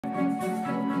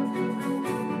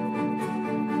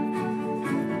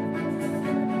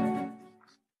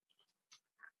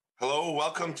Hello,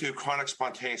 welcome to Chronic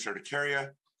Spontaneous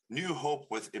Urticaria, New Hope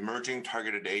with Emerging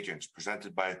Targeted Agents,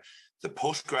 presented by the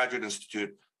Postgraduate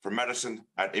Institute for Medicine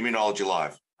at Immunology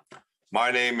Live. My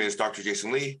name is Dr.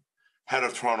 Jason Lee, Head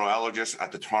of Toronto Allergists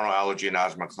at the Toronto Allergy and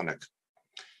Asthma Clinic.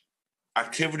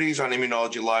 Activities on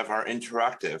Immunology Live are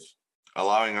interactive,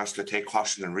 allowing us to take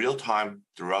questions in real time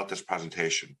throughout this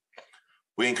presentation.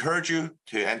 We encourage you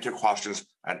to enter questions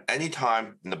at any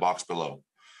time in the box below.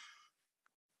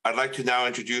 I'd like to now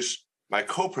introduce my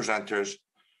co-presenters,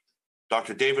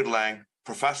 Dr. David Lang,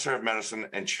 Professor of Medicine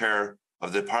and Chair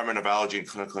of the Department of Allergy and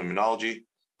Clinical Immunology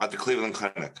at the Cleveland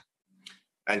Clinic,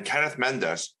 and Kenneth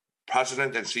Mendes,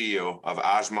 President and CEO of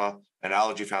Asthma and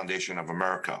Allergy Foundation of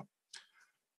America.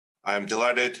 I am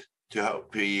delighted to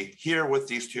be here with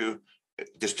these two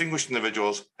distinguished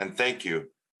individuals, and thank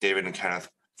you, David and Kenneth,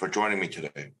 for joining me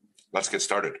today. Let's get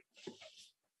started.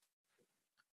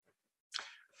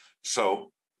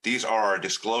 So, these are our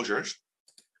disclosures.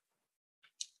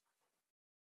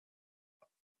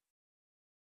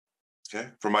 Okay,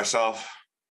 for myself,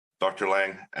 Dr.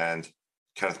 Lang, and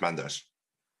Kenneth Mendes.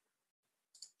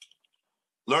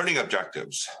 Learning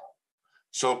objectives.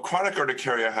 So chronic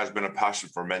urticaria has been a passion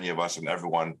for many of us and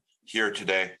everyone here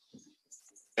today.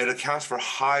 It accounts for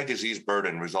high disease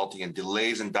burden, resulting in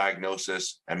delays in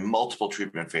diagnosis and multiple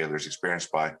treatment failures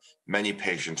experienced by many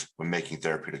patients when making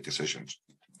therapeutic decisions.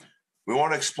 We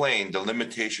want to explain the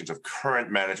limitations of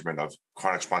current management of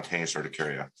chronic spontaneous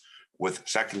urticaria with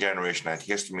second-generation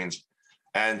antihistamines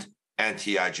and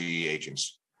anti-IgE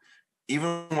agents.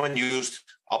 Even when used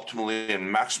optimally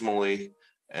and maximally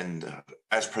and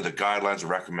as per the guidelines of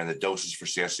recommended doses for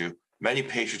CSU, many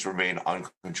patients remain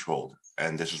uncontrolled,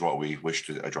 and this is what we wish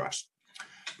to address.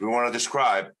 We want to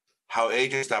describe how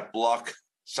agents that block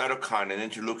cytokine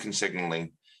and interleukin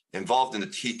signaling involved in the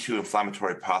T2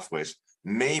 inflammatory pathways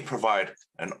may provide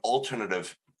an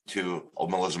alternative to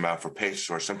omalizumab for patients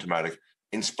who are symptomatic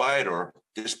in spite or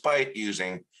despite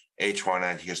using H1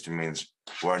 antihistamines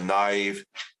who are naive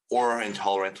or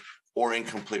intolerant or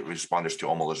incomplete responders to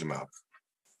omalizumab.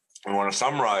 We want to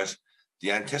summarize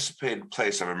the anticipated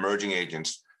place of emerging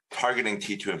agents targeting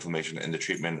T2 inflammation in the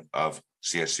treatment of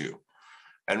CSU.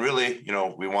 And really,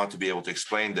 we want to be able to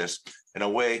explain this in a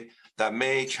way that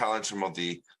may challenge some of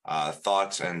the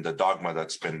thoughts and the dogma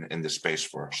that's been in this space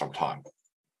for some time.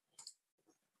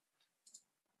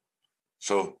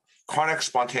 So chronic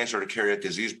spontaneous urticaria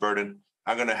disease burden,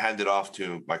 I'm going to hand it off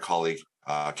to my colleague,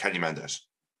 Kenny Mendes.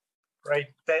 Great.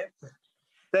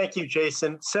 Thank you,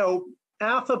 Jason. So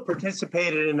Alpha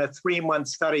participated in a 3-month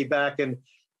study back in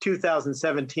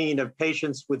 2017 of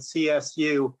patients with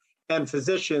CSU and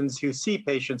physicians who see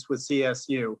patients with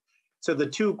CSU. So the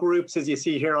two groups, as you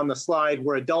see here on the slide,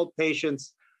 were adult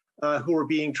patients who were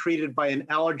being treated by an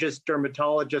allergist,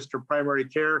 dermatologist, or primary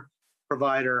care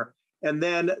provider. And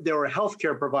then there were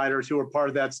healthcare providers who were part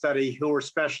of that study who were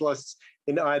specialists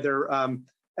in either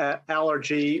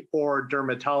allergy or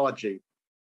dermatology.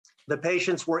 The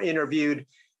patients were interviewed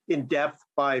in depth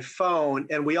by phone,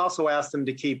 and we also asked them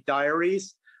to keep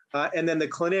diaries. And then the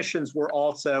clinicians were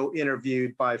also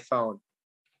interviewed by phone.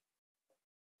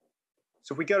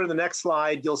 So if we go to the next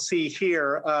slide, you'll see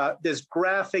here, this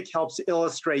graphic helps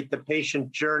illustrate the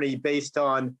patient journey based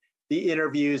on the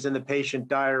interviews and the patient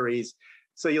diaries.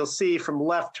 So you'll see from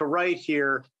left to right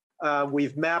here,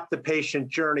 we've mapped the patient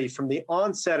journey from the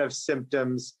onset of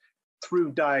symptoms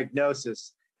through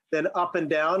diagnosis. Then up and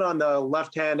down on the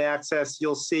left-hand axis,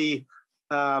 you'll see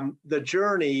the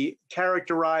journey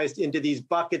characterized into these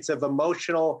buckets of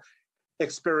emotional,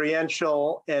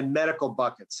 experiential, and medical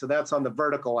buckets. So that's on the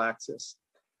vertical axis.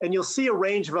 And you'll see a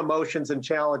range of emotions and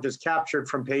challenges captured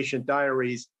from patient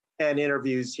diaries and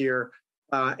interviews here.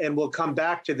 And we'll come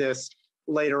back to this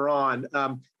later on.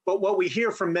 But what we hear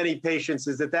from many patients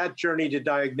is that journey to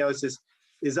diagnosis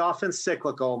is often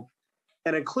cyclical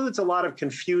and includes a lot of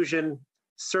confusion,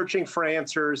 searching for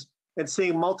answers, and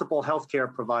seeing multiple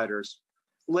healthcare providers.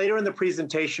 Later in the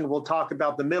presentation, we'll talk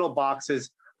about the middle boxes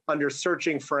under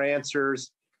searching for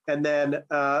answers, and then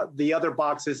the other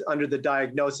boxes under the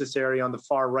diagnosis area on the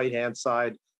far right-hand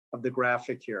side of the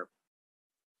graphic here.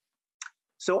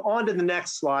 So on to the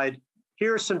next slide.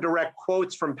 Here are some direct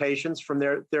quotes from patients from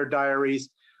their diaries.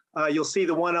 You'll see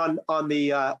the one on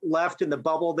the left in the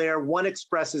bubble there. One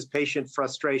expresses patient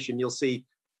frustration. You'll see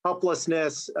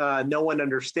helplessness, no one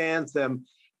understands them.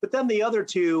 But then the other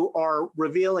two are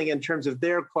revealing in terms of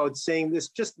their quotes, saying this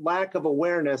just lack of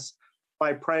awareness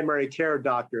by primary care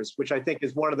doctors, which I think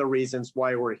is one of the reasons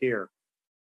why we're here.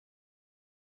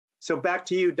 So back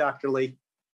to you, Dr. Lee.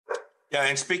 Yeah,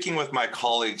 and speaking with my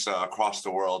colleagues across the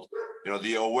world,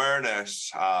 the awareness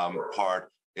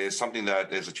part is something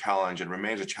that is a challenge and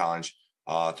remains a challenge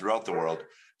throughout the world.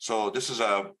 So this is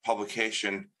a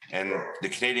publication in the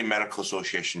Canadian Medical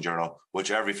Association Journal,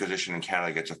 which every physician in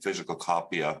Canada gets a physical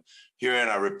copy of. Herein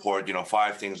I report,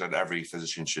 5 things that every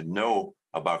physician should know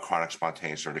about chronic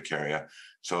spontaneous urticaria.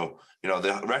 So,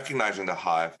 recognizing the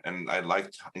hive, and I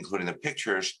liked including the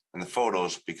pictures and the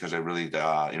photos because it really,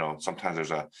 sometimes there's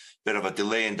a bit of a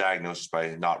delay in diagnosis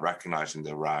by not recognizing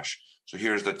the rash. So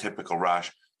here's the typical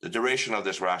rash. The duration of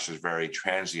this rash is very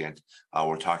transient.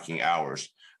 We're talking hours,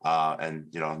 and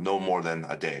no more than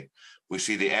a day. We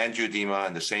see the angioedema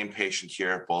in the same patient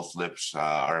here. Both lips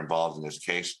are involved in this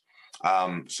case.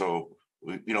 So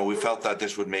we felt that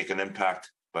this would make an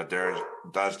impact, but there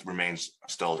does remain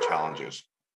still challenges.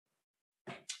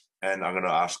 And I'm going to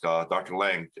ask Dr.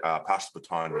 Lang pass the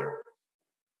baton here.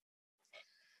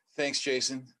 Thanks,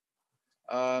 Jason.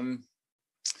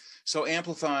 So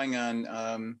amplifying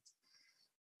on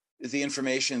the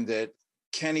information that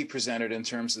Kenny presented in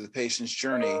terms of the patient's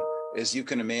journey, as you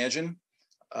can imagine,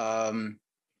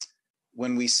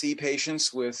 when we see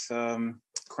patients with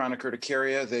chronic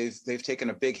urticaria, they've taken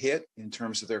a big hit in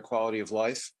terms of their quality of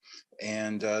life.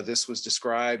 And this was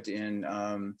described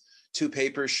in 2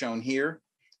 papers shown here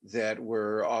that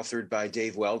were authored by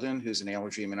Dave Weldon, who's an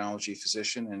allergy immunology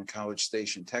physician in College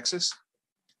Station, Texas.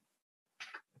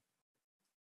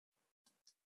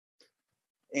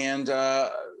 And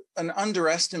an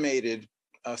underestimated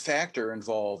factor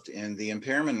involved in the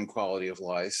impairment in quality of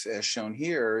life, as shown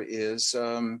here, is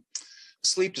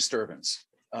sleep disturbance.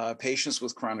 Patients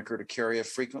with chronic urticaria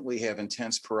frequently have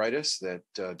intense pruritus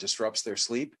that disrupts their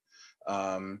sleep,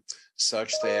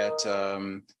 such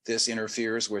that this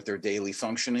interferes with their daily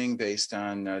functioning based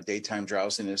on daytime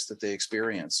drowsiness that they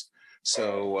experience.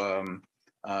 So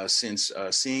since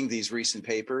seeing these recent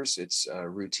papers, it's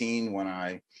routine when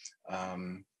I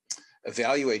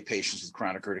evaluate patients with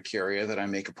chronic urticaria that I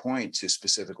make a point to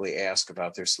specifically ask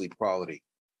about their sleep quality.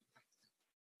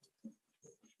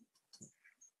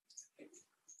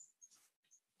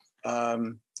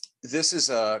 This is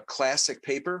a classic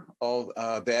paper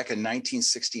back in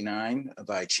 1969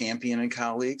 by Champion and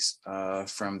colleagues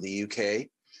from the UK.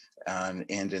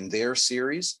 And in their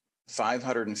series,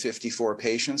 554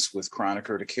 patients with chronic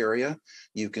urticaria.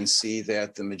 You can see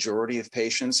that the majority of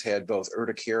patients had both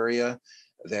urticaria,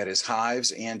 that is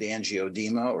hives, and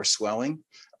angioedema or swelling,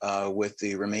 with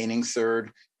the remaining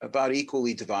third about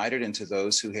equally divided into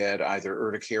those who had either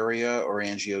urticaria or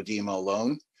angioedema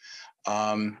alone.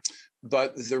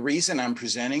 But the reason I'm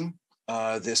presenting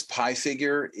this pie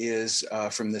figure is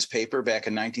from this paper back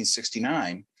in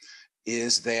 1969,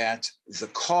 is that the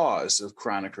cause of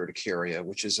chronic urticaria,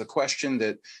 which is a question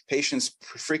that patients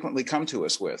frequently come to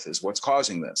us with, is what's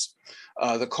causing this?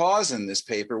 The cause in this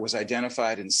paper was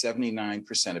identified in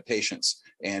 79% of patients.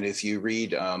 And if you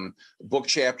read book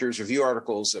chapters, review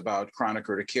articles about chronic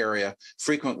urticaria,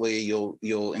 frequently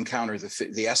you'll encounter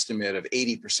the estimate of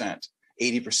 80%.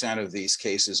 80% of these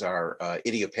cases are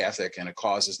idiopathic and a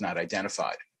cause is not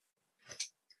identified.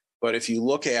 But if you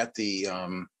look at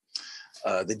the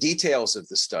details of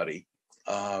the study,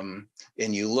 and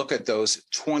you look at those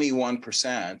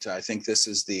 21%, I think this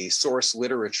is the source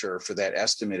literature for that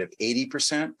estimate of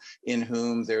 80% in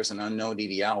whom there's an unknown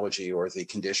etiology or the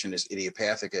condition is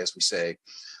idiopathic, as we say.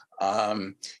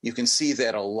 You can see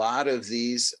that a lot of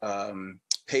these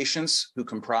patients who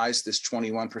comprise this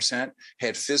 21%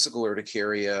 had physical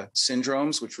urticaria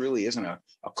syndromes, which really isn't a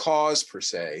cause per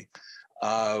se,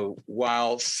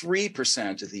 while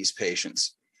 3% of these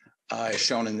patients, as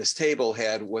shown in this table,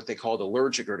 had what they called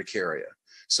allergic urticaria.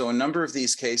 So a number of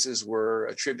these cases were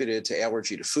attributed to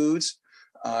allergy to foods.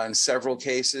 In several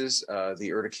cases,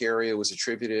 the urticaria was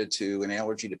attributed to an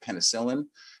allergy to penicillin,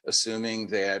 assuming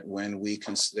that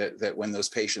when those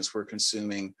patients were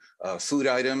consuming food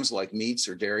items like meats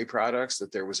or dairy products,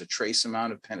 that there was a trace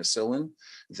amount of penicillin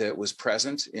that was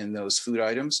present in those food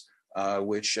items,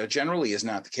 which generally is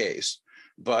not the case.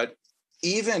 But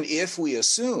even if we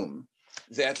assume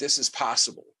that this is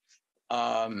possible,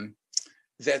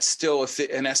 that's still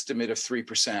an estimate of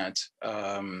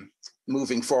 3%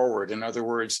 moving forward. In other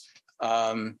words,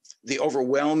 the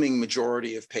overwhelming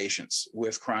majority of patients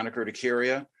with chronic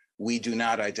urticaria, we do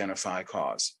not identify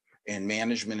cause. And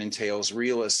management entails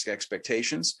realistic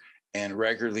expectations and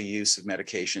regular use of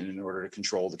medication in order to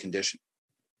control the condition.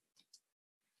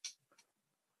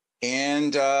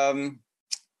 And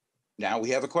now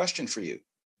we have a question for you.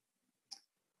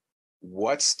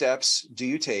 What steps do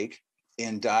you take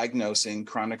in diagnosing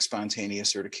chronic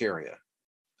spontaneous urticaria?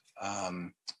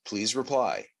 Please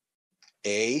reply.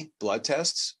 A, blood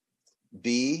tests.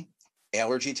 B,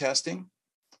 allergy testing.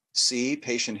 C,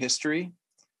 patient history.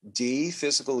 D,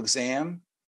 physical exam.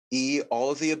 E,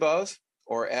 all of the above.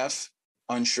 or F,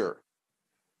 unsure?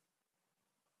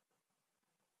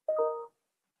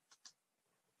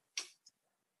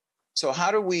 So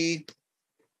how do we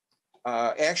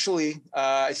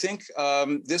I think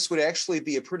this would actually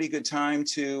be a pretty good time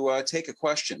to take a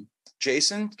question.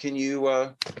 Jason, can you,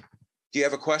 do you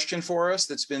have a question for us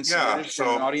that's been submitted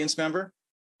from an audience member?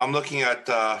 I'm looking at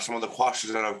some of the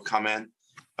questions that have come in.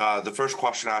 The first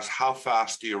question asks, how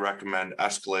fast do you recommend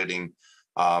escalating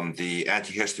the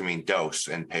antihistamine dose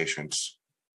in patients?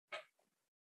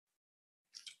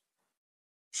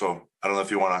 So I don't know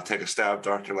if you want to take a stab,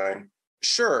 Dr. Lang.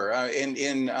 Sure.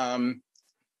 In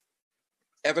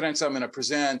evidence I'm going to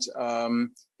present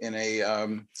in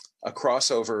a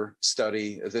crossover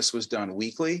study, this was done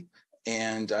weekly.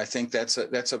 And I think that's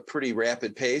a pretty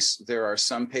rapid pace. There are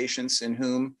some patients in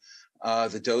whom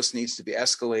the dose needs to be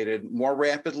escalated more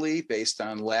rapidly based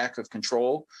on lack of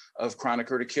control of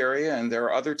chronic urticaria. And there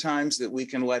are other times that we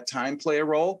can let time play a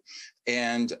role.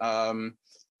 And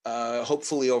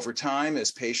hopefully over time,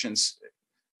 as patients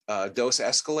dose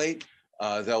escalate,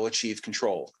 they'll achieve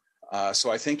control.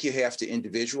 So I think you have to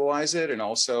individualize it and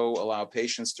also allow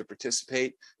patients to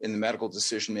participate in the medical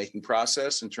decision-making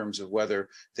process in terms of whether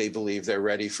they believe they're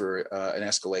ready for an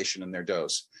escalation in their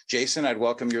dose. Jason, I'd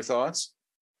welcome your thoughts.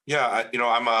 Yeah,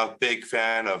 I'm a big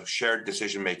fan of shared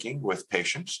decision-making with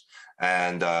patients.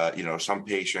 And, some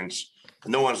patients,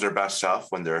 no one's their best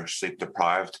self when they're sleep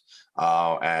deprived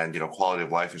and, quality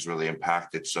of life is really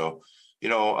impacted. So,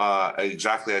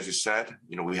 exactly as you said,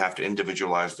 we have to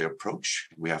individualize the approach.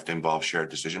 We have to involve shared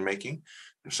decision-making.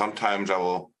 Sometimes I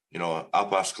will,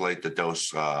 up-escalate the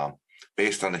dose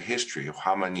based on the history of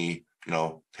how many,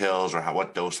 pills or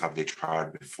what dose have they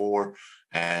tried before,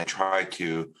 and try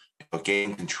to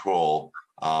gain control.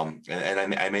 And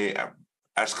I may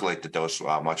escalate the dose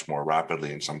much more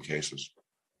rapidly in some cases.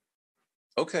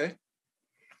 Okay,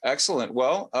 excellent.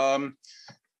 Well,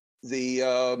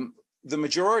 the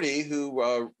majority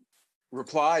who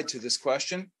replied to this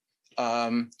question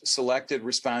selected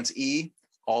response E,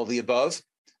 all the above.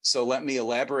 So let me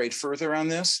elaborate further on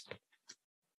this.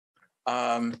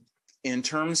 In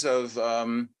terms of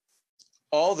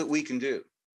all that we can do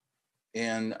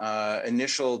in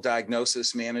initial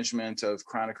diagnosis management of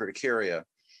chronic urticaria,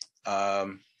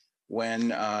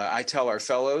 when I tell our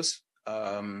fellows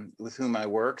with whom I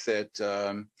work that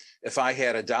if I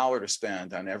had $1 to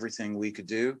spend on everything we could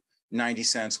do, 90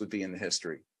 cents would be in the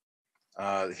history.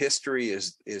 History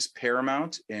is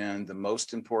paramount and the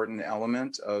most important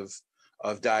element of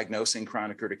diagnosing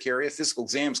chronic urticaria. Physical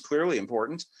exam is clearly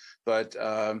important, but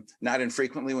not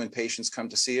infrequently when patients come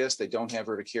to see us, they don't have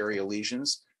urticaria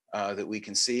lesions that we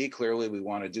can see. Clearly, we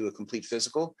want to do a complete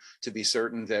physical to be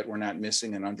certain that we're not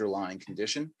missing an underlying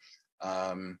condition.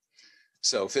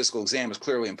 So physical exam is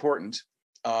clearly important.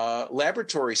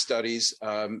 Laboratory studies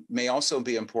may also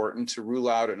be important to rule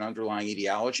out an underlying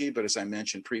etiology, but as I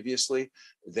mentioned previously,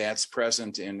 that's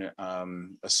present in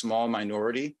a small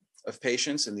minority of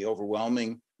patients. In the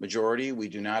overwhelming majority, we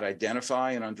do not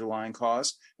identify an underlying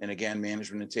cause. And again,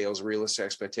 management entails realistic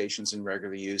expectations and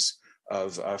regular use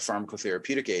of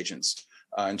pharmacotherapeutic agents.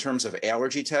 In terms of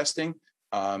allergy testing,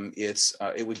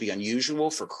 it would be unusual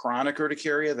for chronic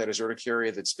urticaria, that is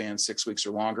urticaria that spans 6 weeks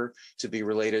or longer, to be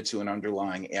related to an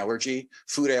underlying allergy.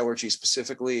 Food allergy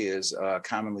specifically is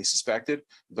commonly suspected,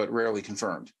 but rarely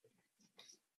confirmed.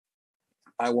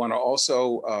 I want to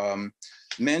also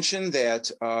mention that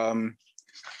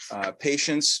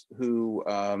patients who,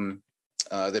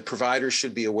 that providers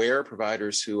should be aware,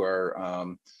 providers who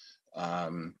are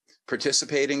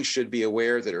participating should be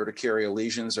aware that urticaria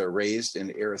lesions are raised in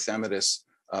erythematous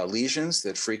lesions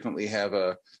that frequently have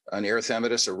an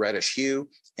erythematous or reddish hue,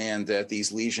 and that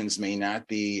these lesions may not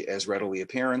be as readily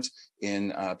apparent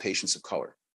in patients of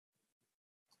color.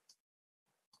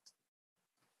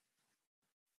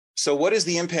 So what is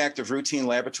the impact of routine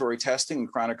laboratory testing in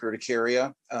chronic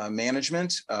urticaria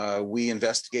management? We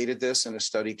investigated this in a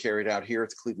study carried out here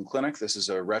at the Cleveland Clinic. This is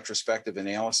a retrospective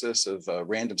analysis of a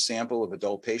random sample of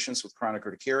adult patients with chronic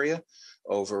urticaria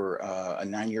over a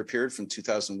 9-year period from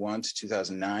 2001 to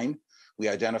 2009. We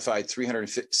identified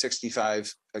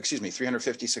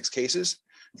 356 cases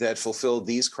that fulfilled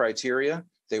these criteria.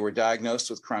 They were diagnosed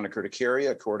with chronic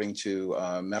urticaria according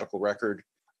to medical record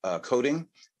coding,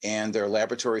 and their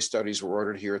laboratory studies were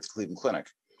ordered here at the Cleveland Clinic.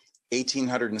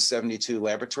 1,872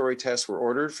 laboratory tests were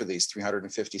ordered for these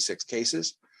 356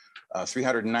 cases.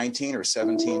 319 or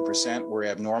 17% were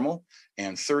abnormal,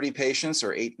 and 30 patients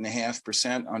or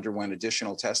 8.5% underwent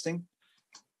additional testing.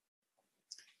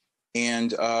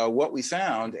 And what we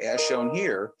found, as shown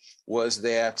here, was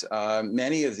that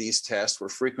many of these tests were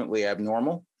frequently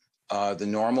abnormal. The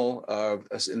normal,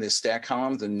 in the stack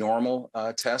column, the normal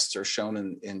tests are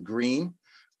shown in green.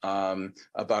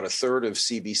 About a third of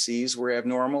CBCs were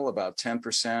abnormal, about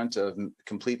 10% of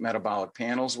complete metabolic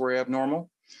panels were abnormal.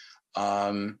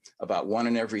 About 1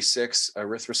 in every 6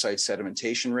 erythrocyte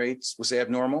sedimentation rates was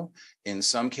abnormal. In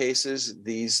some cases,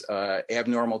 these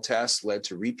abnormal tests led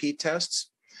to repeat tests.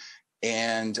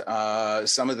 And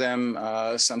some of them,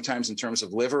 sometimes in terms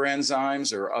of liver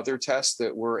enzymes or other tests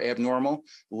that were abnormal,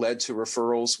 led to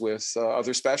referrals with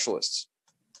other specialists.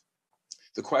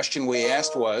 The question we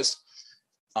asked was,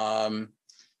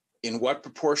 in what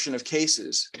proportion of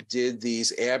cases did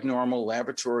these abnormal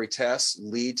laboratory tests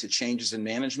lead to changes in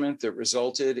management that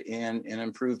resulted in an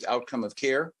improved outcome of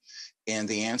care? And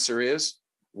the answer is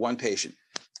 1 patient.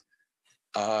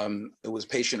 It was a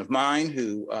patient of mine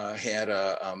who had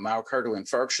a myocardial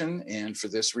infarction, and for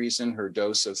this reason, her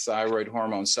dose of thyroid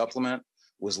hormone supplement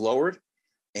was lowered.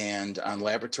 And on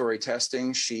laboratory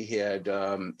testing, she had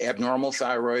abnormal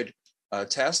thyroid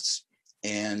tests,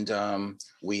 and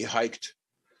we hiked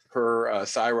her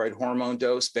thyroid hormone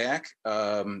dose back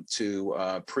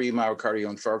to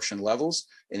pre-myocardial infarction levels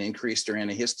and increased her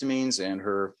antihistamines, and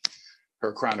her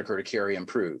chronic urticaria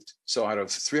improved. So out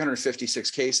of 356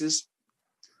 cases,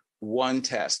 1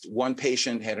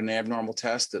 patient had an abnormal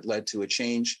test that led to a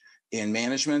change in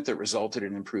management that resulted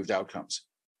in improved outcomes.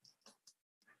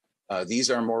 These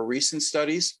are more recent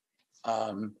studies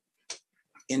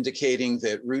indicating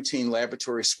that routine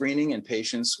laboratory screening in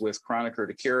patients with chronic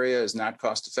urticaria is not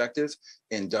cost effective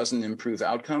and doesn't improve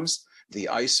outcomes. The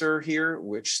ICER here,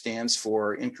 which stands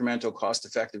for incremental cost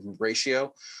effectiveness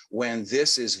ratio, when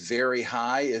this is very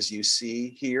high, as you see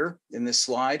here in this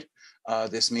slide,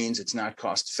 this means it's not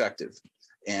cost effective.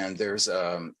 And there's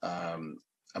a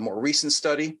more recent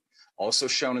study also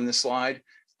shown in this slide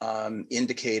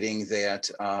indicating that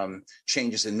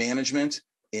changes in management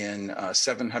in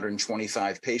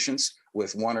 725 patients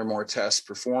with 1 or more tests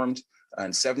performed,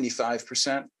 and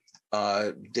 75%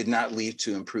 did not lead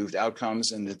to improved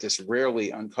outcomes, and that this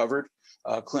rarely uncovered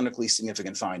clinically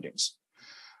significant findings.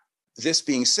 This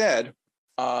being said,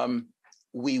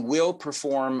 we will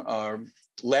perform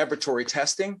laboratory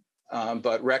testing,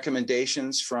 but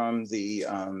recommendations from the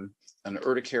an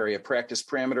urticaria practice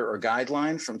parameter or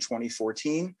guideline from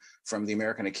 2014 from the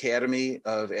American Academy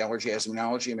of Allergy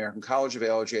Asthmaology, American College of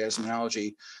Allergy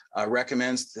Asthmaology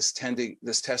recommends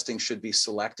this testing should be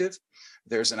selective.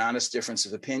 There's an honest difference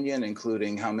of opinion,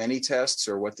 including how many tests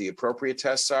or what the appropriate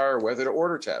tests are, or whether to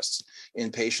order tests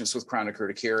in patients with chronic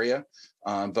urticaria.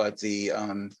 But the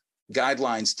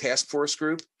guidelines task force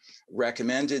group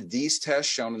recommended these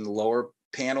tests shown in the lower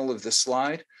panel of the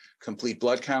slide: complete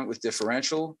blood count with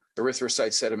differential,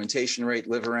 erythrocyte sedimentation rate,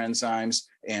 liver enzymes,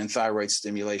 and thyroid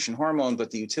stimulation hormone, but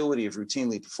the utility of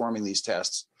routinely performing these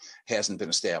tests hasn't been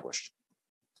established.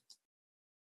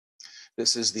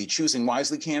 This is the Choosing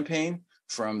Wisely campaign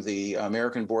from the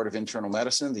American Board of Internal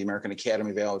Medicine. The American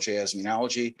Academy of Allergy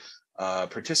Asthmaology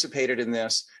participated in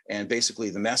this, and basically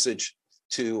the message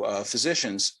to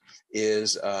physicians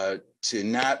is to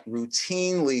not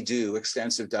routinely do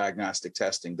extensive diagnostic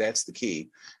testing. That's the key.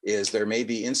 Is there may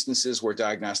be instances where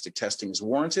diagnostic testing is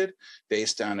warranted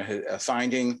based on a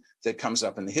finding that comes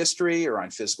up in the history or on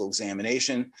physical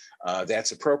examination.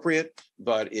 That's appropriate.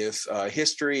 But if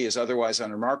history is otherwise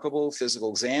unremarkable, physical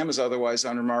exam is otherwise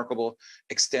unremarkable,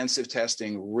 extensive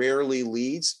testing rarely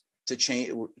leads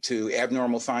to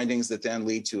abnormal findings that then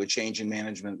lead to a change in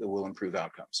management that will improve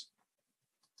outcomes.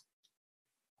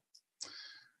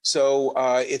 So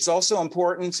it's also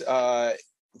important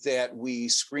that we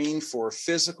screen for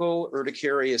physical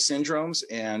urticaria syndromes,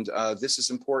 and this is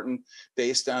important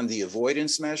based on the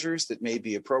avoidance measures that may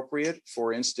be appropriate.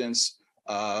 For instance,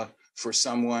 for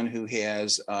someone who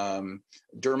has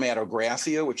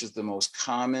dermatographia, which is the most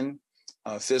common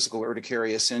physical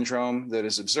urticaria syndrome that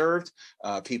is observed.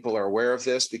 People are aware of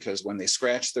this because when they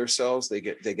scratch themselves, they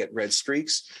get red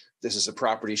streaks. This is a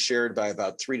property shared by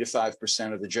about 3 to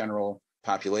 5% of the general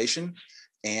population.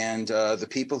 And the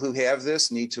people who have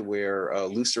this need to wear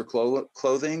looser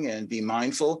clothing and be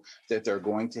mindful that they're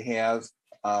going to have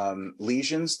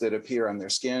lesions that appear on their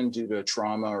skin due to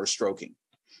trauma or stroking.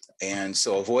 And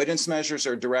so avoidance measures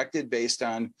are directed based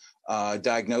on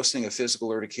diagnosing a physical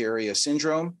urticaria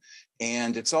syndrome.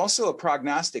 And it's also a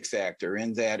prognostic factor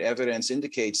in that evidence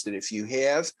indicates that if you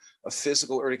have a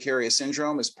physical urticaria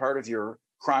syndrome as part of your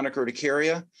chronic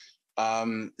urticaria,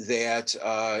 that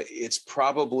it's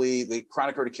probably, the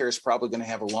chronic urticaria is probably going to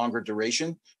have a longer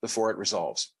duration before it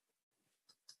resolves.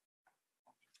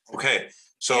 Okay,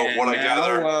 so and what I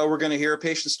gather, we're going to hear a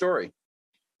patient story.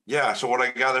 Yeah, so what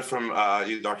I gather from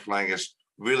you, Dr. Lang, is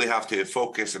really have to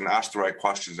focus and ask the right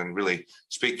questions and really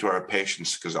speak to our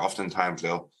patients, because oftentimes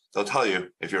they'll tell you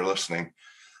if you're listening.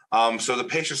 So the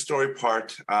patient story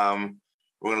part, we're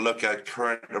going to look at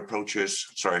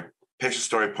patient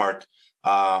story part,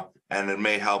 and it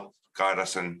may help guide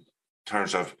us in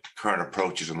terms of current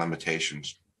approaches and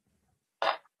limitations.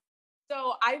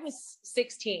 So I was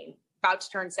 16, about to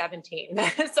turn 17.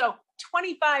 So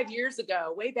 25 years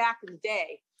ago, way back in the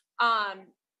day.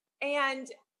 And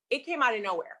it came out of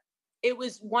nowhere. It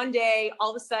was one day, all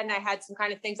of a sudden I had some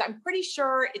kind of things. I'm pretty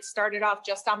sure it started off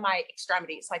just on my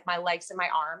extremities, like my legs and my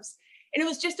arms. And it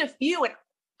was just a few. And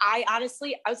I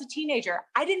was a teenager.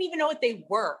 I didn't even know what they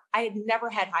were. I had never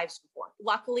had hives before.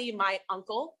 Luckily, my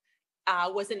uncle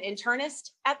was an internist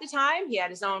at the time. He had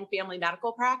his own family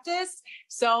medical practice.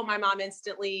 So my mom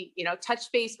instantly,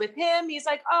 touched base with him. He's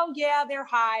like, oh yeah, they're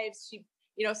hives. She,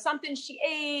 something she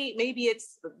ate. Maybe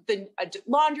it's the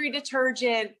laundry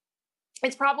detergent.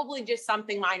 It's probably just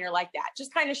something minor like that.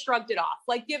 Just kind of shrugged it off.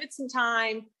 Like, give it some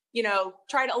time,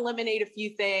 try to eliminate a few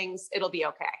things. It'll be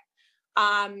okay.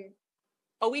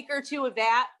 A week or two of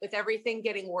that, with everything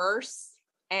getting worse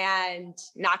and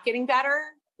not getting better,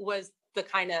 was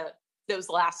those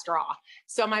last straw.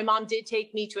 So my mom did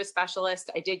take me to a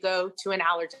specialist. I did go to an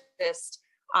allergist.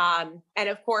 And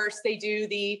of course they do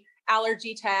the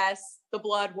allergy tests, the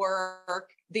blood work,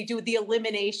 they do the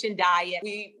elimination diet.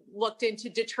 We looked into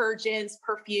detergents,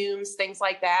 perfumes, things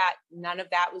like that. None of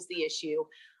that was the issue.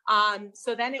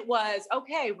 So then it was,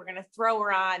 okay, we're going to throw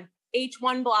her on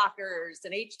H1 blockers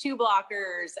and H2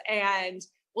 blockers, and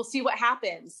we'll see what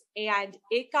happens. And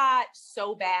it got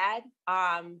so bad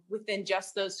within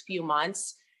just those few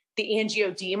months. The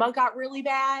angioedema got really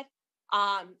bad.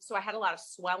 So I had a lot of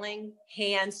swelling,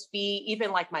 hands, feet,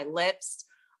 even like my lips.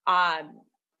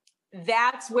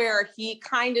 That's where he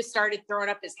kind of started throwing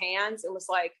up his hands and was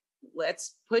like,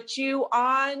 let's put you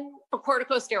on a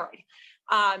corticosteroid.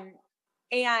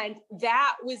 And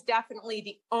that was definitely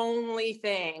the only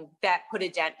thing that put a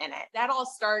dent in it. That all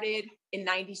started in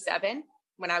 97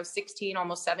 when I was 16,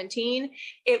 almost 17.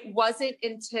 It wasn't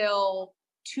until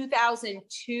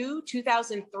 2002,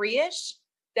 2003-ish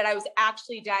that I was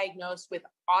actually diagnosed with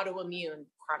autoimmune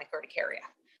chronic urticaria.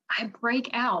 I break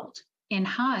out in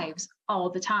hives all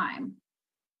the time,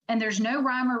 and there's no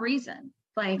rhyme or reason.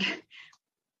 Like,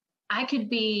 I could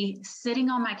be sitting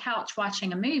on my couch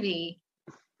watching a movie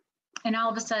and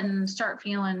all of a sudden start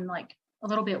feeling like a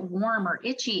little bit warm or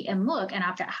itchy, and look, and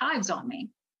I've got hives on me.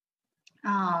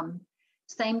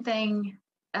 Same thing.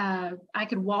 I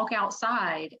could walk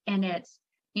outside and it's,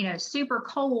 super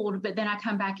cold, but then I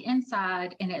come back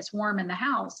inside and it's warm in the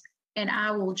house, and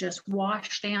I will just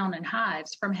wash down in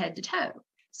hives from head to toe.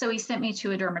 So he sent me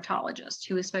to a dermatologist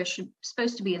who was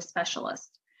supposed to be a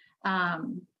specialist.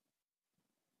 And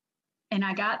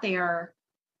I got there,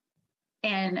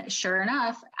 and sure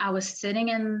enough, I was sitting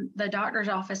in the doctor's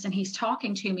office and he's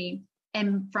talking to me,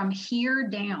 and from here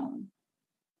down,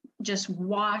 just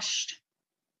washed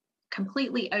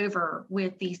completely over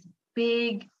with these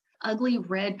big, ugly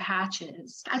red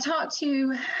patches. I talked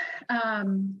to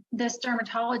this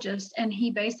dermatologist, and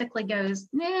he basically goes,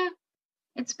 nah,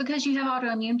 it's because you have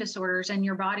autoimmune disorders and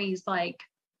your body's like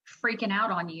freaking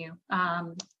out on you.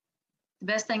 The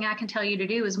best thing I can tell you to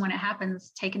do is, when it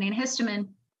happens, take an antihistamine.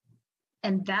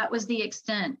 And that was the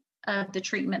extent of the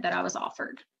treatment that I was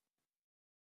offered.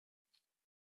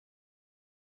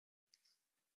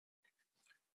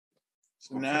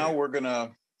 So now we're going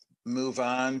to move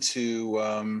on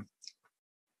to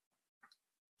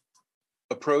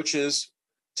approaches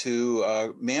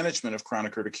to management of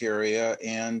chronic urticaria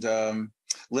and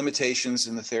limitations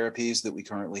in the therapies that we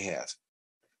currently have.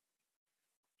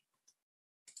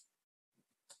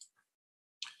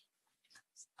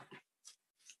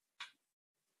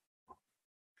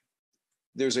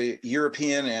 There's a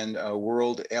European and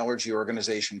World Allergy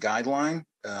Organization guideline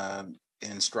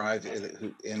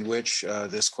in which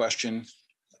this question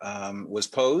was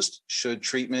posed: should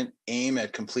treatment aim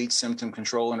at complete symptom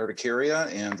control in urticaria?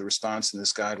 And the response in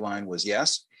this guideline was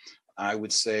yes. I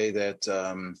would say that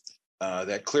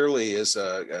that clearly is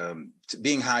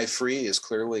being hive-free is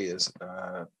clearly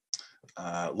a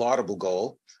laudable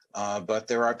goal, but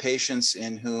there are patients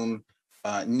in whom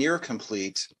near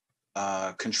complete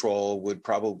control would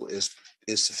probably is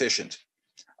sufficient.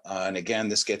 And again,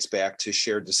 this gets back to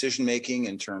shared decision-making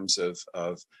in terms of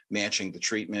matching the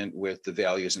treatment with the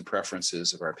values and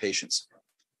preferences of our patients.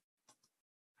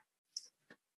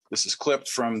 This is clipped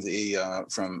from a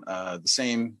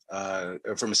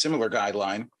similar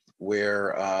guideline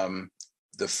where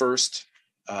the first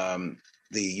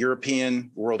the European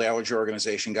World Allergy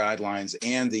Organization guidelines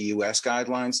and the US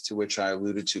guidelines, to which I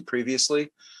alluded to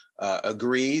previously,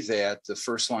 agree that the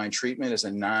first-line treatment is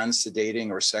a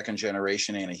non-sedating or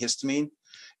second-generation antihistamine,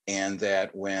 and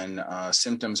that when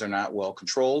symptoms are not well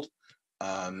controlled,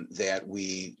 that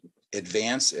we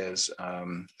advance, as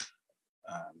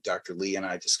Dr. Lee and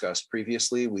I discussed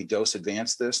previously, we dose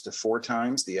advance this to 4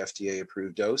 times the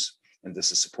FDA-approved dose, and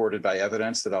this is supported by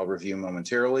evidence that I'll review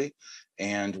momentarily.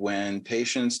 And when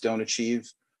patients don't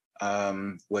achieve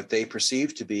what they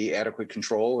perceive to be adequate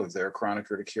control of their chronic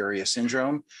urticaria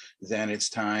syndrome, then it's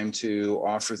time to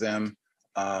offer them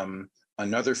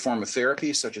another form of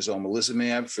therapy, such as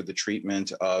omalizumab, for the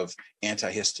treatment of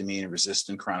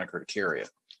antihistamine-resistant chronic urticaria.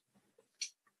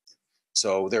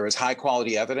 So there is high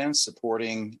quality evidence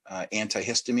supporting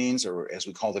antihistamines, or as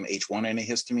we call them, H1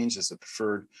 antihistamines, as the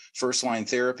preferred first-line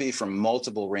therapy from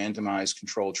multiple randomized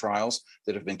controlled trials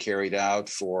that have been carried out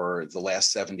for the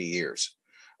last 70 years.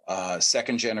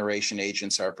 Second-generation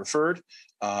agents are preferred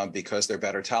because they're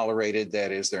better tolerated.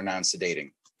 That is, they're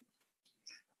non-sedating.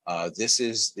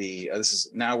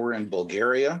 Now we're in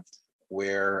Bulgaria,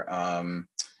 where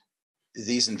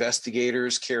these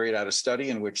investigators carried out a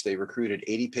study in which they recruited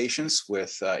 80 patients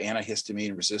with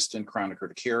antihistamine-resistant chronic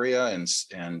urticaria, and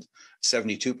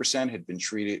 72% had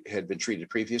been treated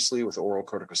previously with oral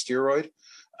corticosteroid.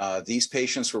 These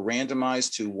patients were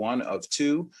randomized to one of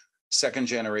 2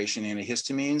 second-generation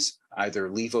antihistamines, either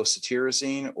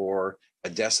levocetirizine or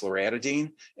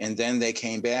desloratadine, and then they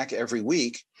came back every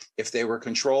week. If they were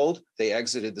controlled, they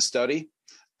exited the study.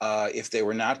 If they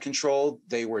were not controlled,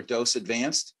 they were dose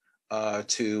advanced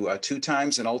to 2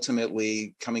 times, and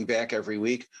ultimately coming back every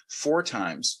week 4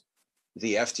 times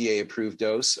the FDA-approved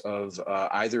dose of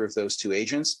either of those 2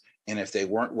 agents. And if they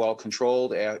weren't well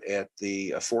controlled at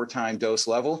the 4-time dose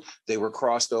level, they were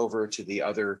crossed over to the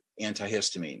other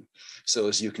antihistamine. So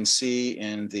as you can see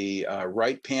in the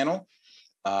right panel,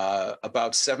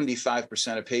 about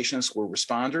 75% of patients were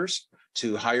responders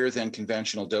to higher than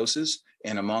conventional doses.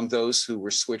 And among those who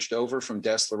were switched over from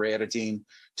desloratadine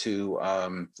to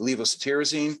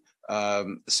levocetirizine,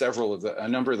 a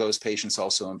number of those patients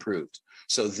also improved.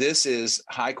 So this is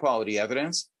high quality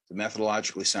evidence, the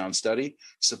methodologically sound study,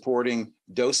 supporting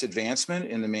dose advancement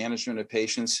in the management of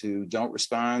patients who don't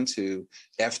respond to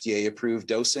FDA-approved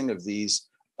dosing of these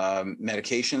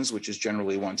medications, which is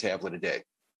generally 1 tablet a day.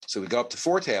 So we go up to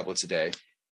 4 tablets a day.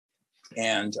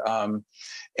 And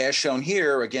as shown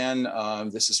here, again,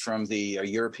 this is from the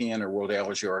European or World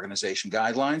Allergy Organization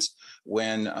guidelines.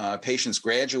 When patients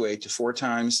graduate to 4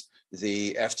 times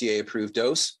the FDA-approved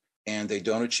dose and they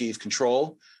don't achieve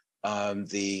control,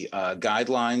 the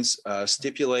guidelines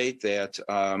stipulate that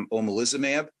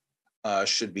omalizumab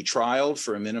should be trialed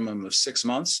for a minimum of 6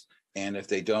 months. And if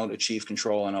they don't achieve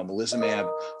control on omalizumab,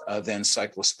 then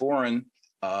cyclosporin,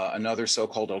 another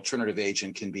so-called alternative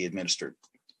agent, can be administered.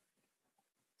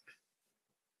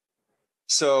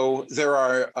 So there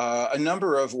are a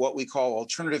number of what we call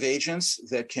alternative agents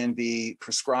that can be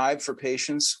prescribed for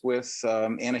patients with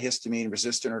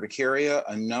antihistamine-resistant urticaria.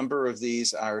 A number of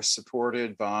these are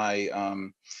supported by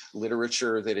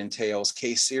literature that entails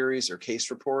case series or case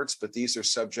reports, but these are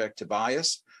subject to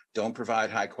bias, don't provide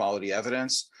high-quality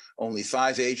evidence. Only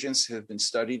 5 agents have been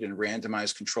studied in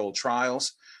randomized controlled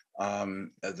trials. The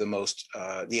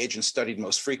agent studied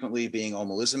most frequently being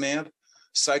omalizumab.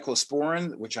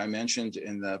 Cyclosporin, which I mentioned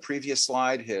in the previous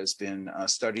slide, has been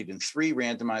studied in 3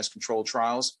 randomized controlled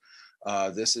trials.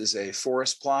 This is a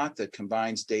forest plot that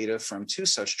combines data from 2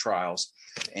 such trials.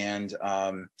 And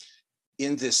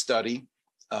in this study,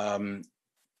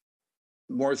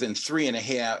 more than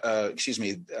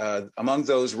 3.5, among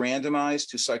those randomized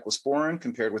to cyclosporin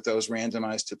compared with those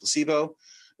randomized to placebo,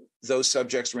 those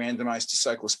subjects randomized to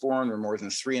cyclosporin were more than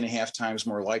 3.5 times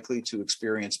more likely to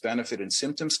experience benefit in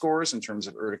symptom scores in terms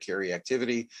of urticaria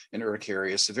activity and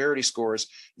urticaria severity scores.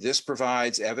 This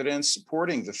provides evidence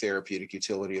supporting the therapeutic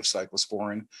utility of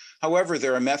cyclosporin. However,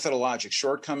 there are methodologic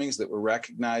shortcomings that were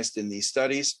recognized in these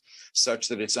studies, such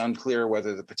that it's unclear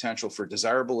whether the potential for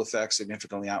desirable effects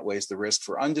significantly outweighs the risk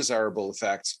for undesirable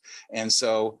effects. And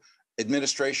so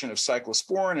administration of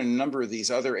cyclosporin and a number of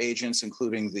these other agents,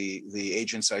 including the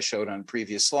agents I showed on the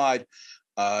previous slide,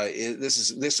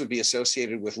 this would be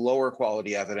associated with lower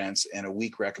quality evidence and a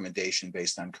weak recommendation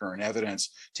based on current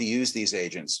evidence to use these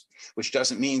agents, which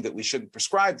doesn't mean that we shouldn't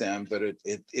prescribe them, but it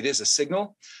is a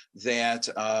signal that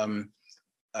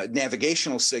a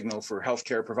navigational signal for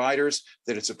healthcare providers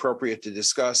that it's appropriate to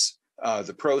discuss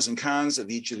the pros and cons of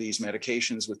each of these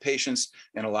medications with patients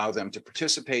and allow them to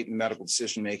participate in the medical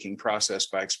decision-making process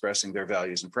by expressing their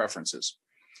values and preferences.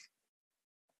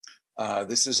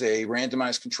 This is a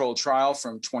randomized controlled trial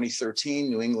from 2013,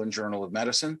 New England Journal of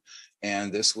Medicine.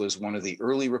 And this was one of the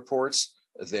early reports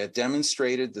that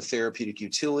demonstrated the therapeutic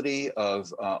utility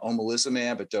of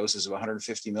omalizumab at doses of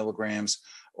 150 milligrams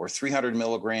or 300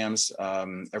 milligrams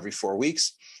every 4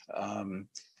 weeks.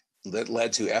 That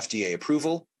led to FDA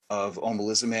approval of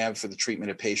omalizumab for the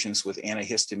treatment of patients with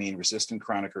antihistamine-resistant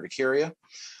chronic urticaria.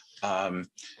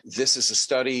 This is a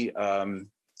study,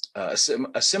 a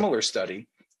similar study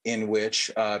in which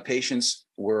patients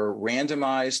were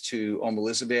randomized to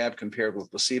omalizumab compared with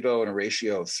placebo in a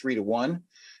ratio of 3-to-1.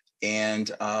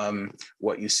 And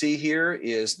what you see here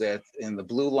is that in the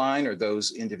blue line are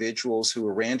those individuals who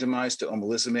were randomized to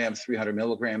omalizumab 300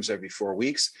 milligrams every 4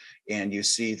 weeks. And you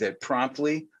see that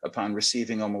promptly upon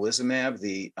receiving omalizumab,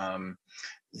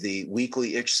 the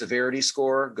weekly itch severity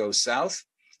score goes south.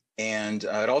 And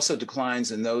it also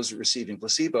declines in those receiving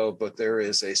placebo, but there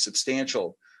is a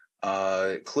substantial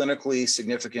clinically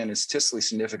significant and statistically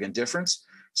significant difference,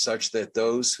 such that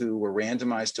those who were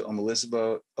randomized to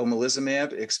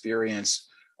omalizumab experience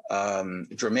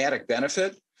dramatic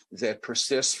benefit that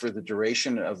persists for the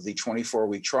duration of the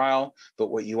 24-week trial. But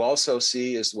what you also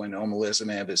see is when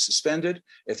omalizumab is suspended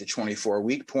at the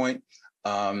 24-week point,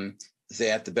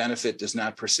 that the benefit does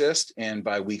not persist. And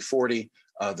by week 40,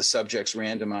 the subjects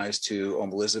randomized to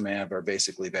omalizumab are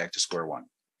basically back to square one.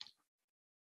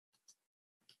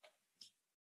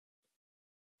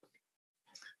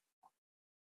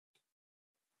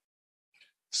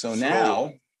 So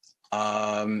now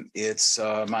it's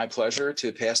my pleasure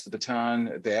to pass the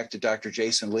baton back to Dr.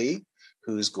 Jason Lee,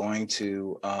 who's going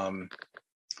to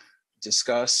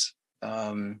discuss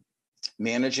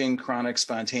managing chronic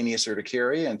spontaneous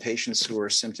urticaria in patients who are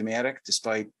symptomatic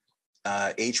despite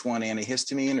H1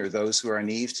 antihistamine or those who are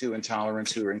naive to, intolerant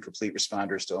to, or incomplete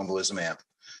responders to omalizumab.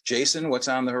 Jason, what's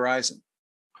on the horizon?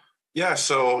 Yeah,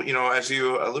 so, as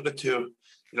you alluded to,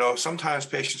 sometimes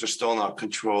patients are still not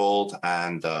controlled,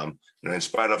 and in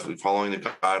spite of following the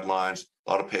guidelines,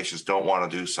 a lot of patients don't want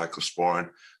to do cyclosporin.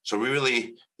 So we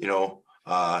really,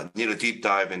 need a deep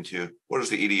dive into what is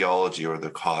the etiology or the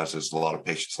causes a lot of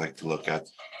patients like to look at.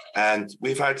 And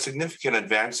we've had significant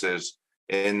advances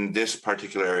in this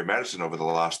particular area of medicine over the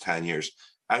last 10 years.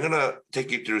 I'm going to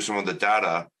take you through some of the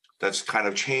data that's kind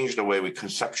of changed the way we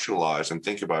conceptualize and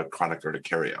think about chronic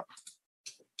urticaria.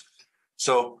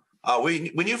 So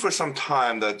we knew for some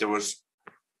time that there was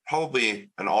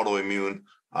probably an autoimmune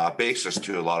basis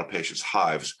to a lot of patients'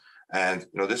 hives. And,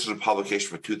 this is a publication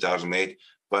from 2008,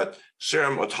 but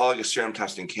autologous serum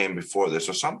testing came before this.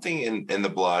 So something in the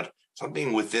blood,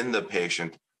 something within the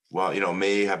patient,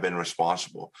 may have been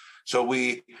responsible. So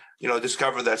we,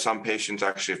 discovered that some patients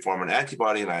actually form an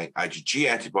antibody, an IgG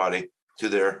antibody to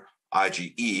their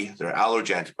IgE, their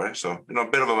allergy antibody. So, a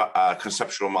bit of a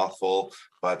conceptual mouthful,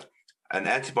 but an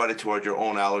antibody toward your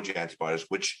own allergy antibodies,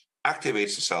 which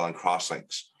activates the cell and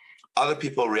cross-links. Other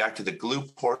people react to the glue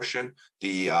portion,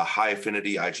 the high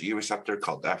affinity IgE receptor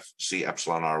called Fc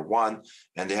epsilon R1,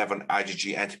 and they have an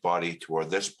IgG antibody toward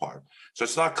this part. So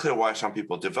it's not clear why some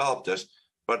people develop this,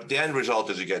 but the end result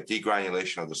is you get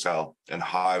degranulation of the cell and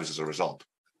hives as a result.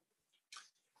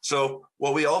 So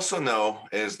what we also know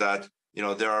is that,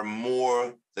 there are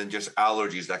more than just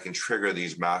allergies that can trigger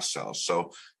these mast cells.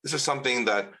 So this is something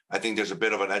that I think there's a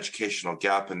bit of an educational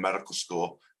gap in medical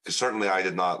school, because certainly I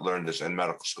did not learn this in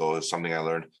medical school. It's something I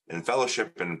learned in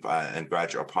fellowship and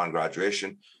upon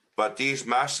graduation. But these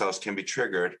mast cells can be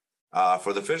triggered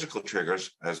for the physical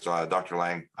triggers, as Dr.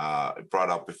 Lang brought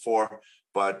up before,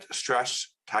 but stress,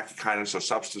 tachykinin, so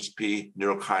substance P,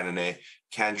 neurokinin A,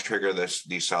 can trigger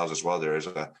these cells as well. There is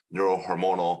a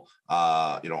neurohormonal,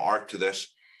 arc to this.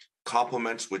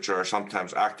 Complements, which are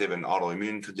sometimes active in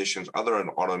autoimmune conditions, other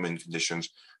autoimmune conditions,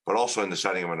 but also in the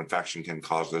setting of an infection can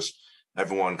cause this.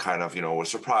 Everyone kind of, was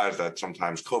surprised that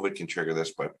sometimes COVID can trigger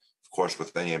this, but of course,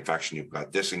 with any infection, you've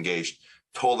got disengaged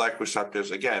toll-like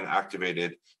receptors, again,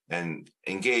 activated and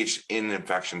engaged in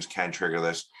infections can trigger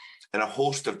this, and a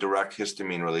host of direct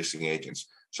histamine-releasing agents.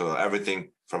 So everything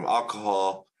from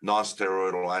alcohol,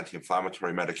 non-steroidal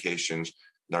anti-inflammatory medications,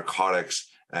 narcotics,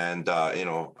 and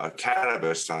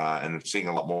cannabis, and seeing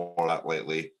a lot more of that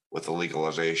lately with the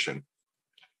legalization.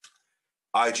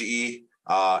 IgE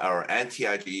or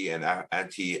anti-IgE and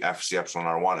anti-Fc epsilon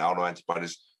R1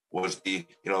 autoantibodies was the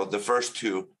first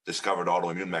two discovered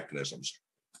autoimmune mechanisms.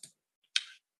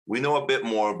 We know a bit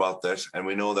more about this, and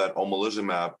we know that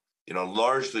omalizumab,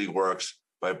 largely works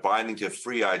by binding to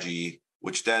free IgE,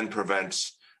 which then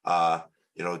prevents,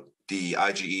 the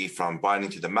IgE from binding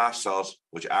to the mast cells,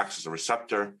 which acts as a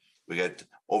receptor. We get,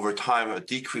 over time, a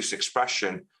decreased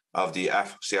expression of the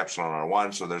Fc epsilon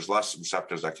R1, so there's less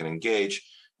receptors that can engage.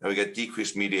 and we get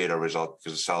decreased mediator result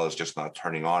because the cell is just not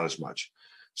turning on as much.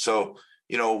 So,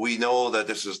 we know that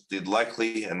this is the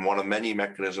likely and one of many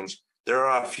mechanisms. There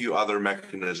are a few other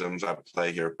mechanisms at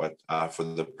play here, but for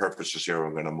the purposes here,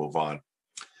 we're going to move on.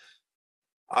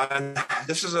 And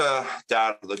this is a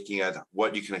data looking at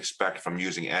what you can expect from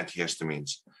using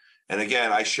antihistamines. And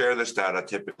again, I share this data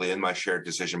typically in my shared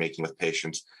decision-making with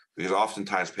patients because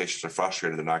oftentimes patients are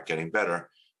frustrated they're not getting better.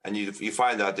 And you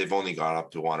find out they've only gone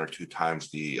up to 1 or 2 times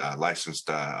the licensed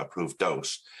approved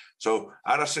dose. So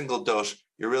at a single dose,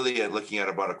 you're really looking at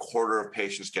about a quarter of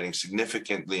patients getting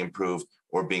significantly improved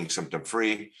or being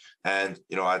symptom-free. And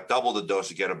at double the dose,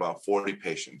 you get about 40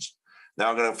 patients. Now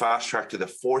I'm going to fast track to the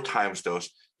 4 times dose.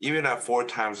 Even at 4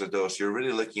 times the dose, you're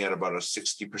really looking at about a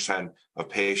 60% of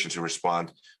patients who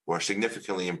respond who are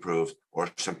significantly improved or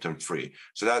symptom-free.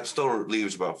 So that still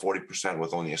leaves about 40%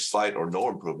 with only a slight or no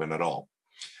improvement at all.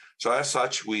 So as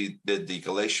such, we did the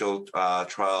glacial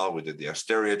trial, we did the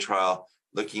Asteria trial,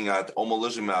 looking at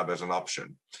omalizumab as an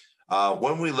option.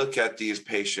 When we look at these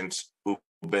patients who've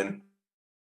been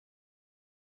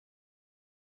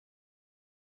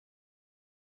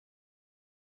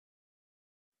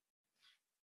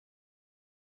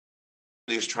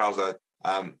these trials that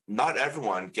not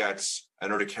everyone gets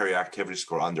an urticaria activity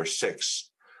score under 6.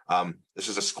 This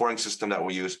is a scoring system that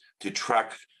we use to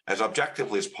track as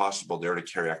objectively as possible the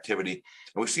urticaria activity.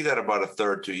 And we see that about a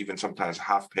third to even sometimes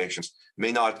half patients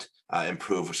may not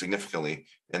improve significantly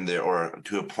or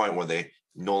to a point where they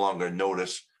no longer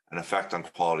notice an effect on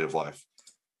quality of life.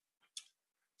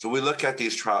 So we look at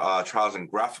these trials in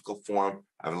graphical form.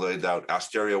 I've laid out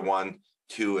Asteria 1,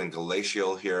 2, and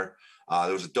Glacial here.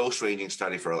 There was a dose ranging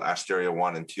study for Asteria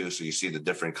 1 and 2. So you see the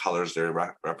different colors there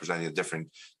representing the different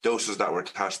doses that were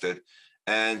tested.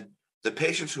 And the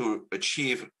patients who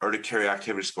achieve urticaria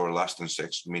activity score less than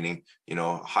 6, meaning,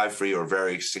 high free or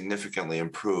very significantly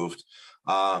improved,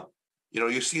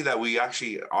 you see that we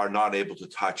actually are not able to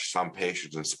touch some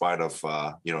patients in spite of,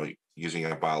 using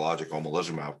a biologic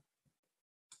omalizumab.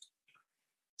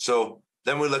 So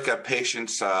then we look at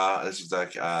patients, this is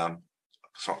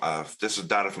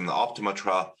data from the Optima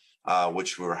trial,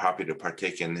 which we were happy to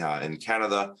partake in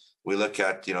Canada. We look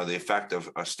at, the effect of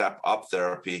a step-up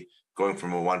therapy going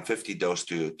from a 150 dose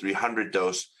to 300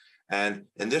 dose. And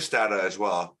in this data as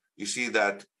well, you see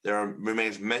that there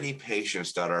remains many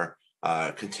patients that are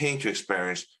continuing to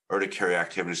experience urticaria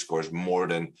activity scores more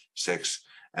than 6.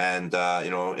 And,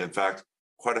 in fact,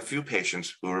 quite a few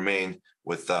patients who remain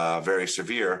with very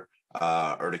severe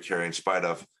urticaria in spite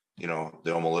of,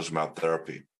 the omalizumab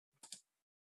therapy.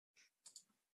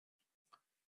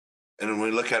 And when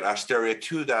we look at Asteria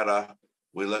 2 data,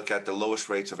 we look at the lowest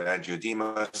rates of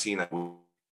angioedema seen at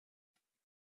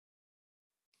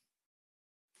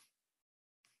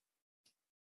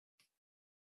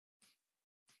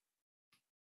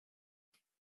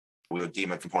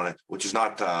edema component, which is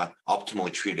not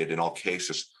optimally treated in all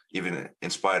cases, even in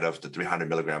spite of the 300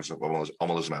 milligrams of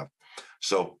omalizumab.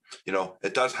 So,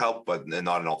 it does help, but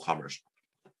not in all comers.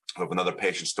 I have another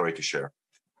patient story to share.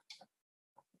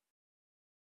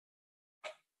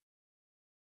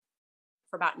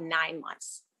 For about 9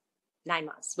 months,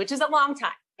 which is a long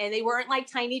time. And they weren't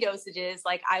like tiny dosages.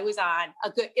 Like I was on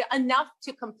enough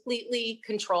to completely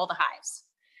control the hives.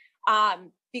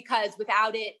 Because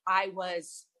without it, I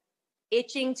was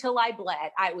itching till I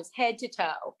bled. I was head to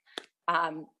toe.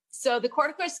 So the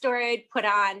corticosteroid put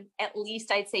on at least,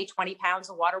 I'd say 20 pounds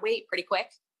of water weight pretty quick.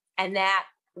 And that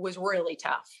was really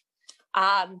tough.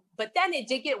 But then it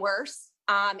did get worse.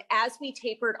 As we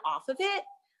tapered off of it,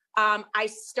 I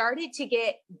started to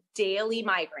get daily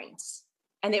migraines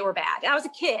and they were bad. And I was a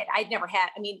kid. I'd never had,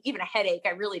 even a headache.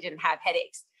 I really didn't have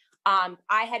headaches. I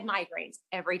had migraines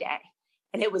every day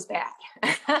and it was bad.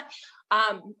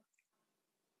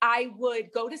 I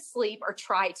would go to sleep or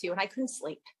try to, and I couldn't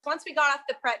sleep. Once we got off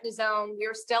the prednisone, we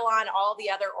were still on all the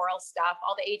other oral stuff,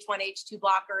 all the H1, H2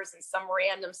 blockers and some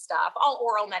random stuff, all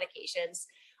oral medications.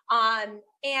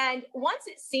 And once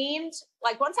it seemed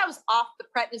like once I was off the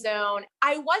prednisone,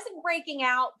 I wasn't breaking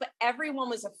out, but everyone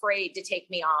was afraid to take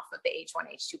me off of the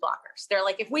H1, H2 blockers. They're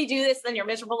like, if we do this, then you're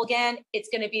miserable again. It's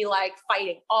going to be like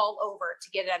fighting all over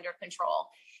to get it under control.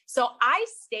 So I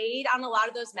stayed on a lot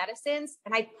of those medicines.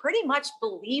 And I pretty much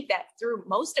believe that through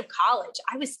most of college,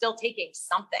 I was still taking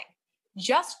something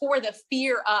just for the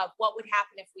fear of what would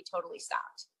happen if we totally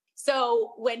stopped.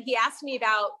 So when he asked me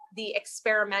about the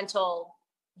experimental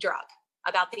drug,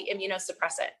 about the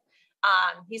immunosuppressant,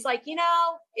 he's like,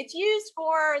 it's used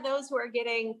for those who are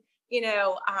getting,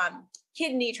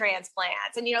 kidney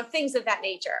transplants and, things of that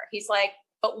nature. He's like,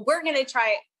 but we're going to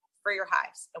try it for your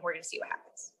hives and we're going to see what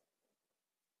happens.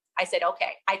 I said,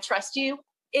 okay, I trust you.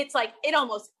 it's like it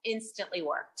almost instantly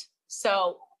worked.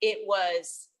 So it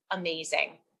was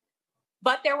amazing.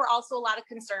 But there were also a lot of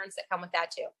concerns that come with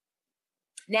that too.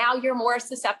 Now you're more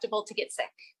susceptible to get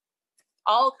sick,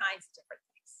 all kinds of different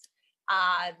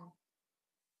things.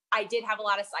 I did have a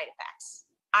lot of side effects.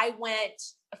 I went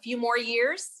a few more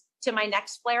years to my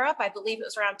next flare up. I believe it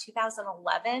was around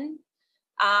 2011.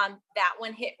 That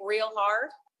one hit real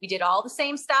hard. We did all the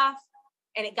same stuff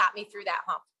and it got me through that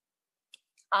hump.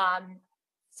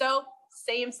 So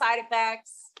same side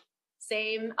effects,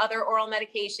 same other oral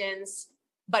medications,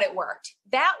 but it worked.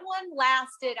 That one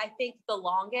lasted, I think, the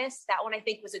longest. That one, I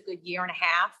think, was a good year and a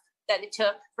half that it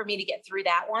took for me to get through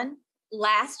that one.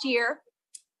 Last year,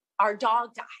 our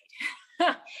dog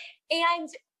died. And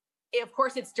of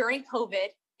course, it's during COVID.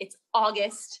 It's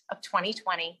August of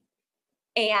 2020.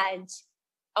 And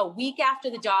a week after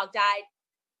the dog died,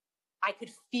 I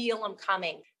could feel him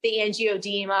coming. The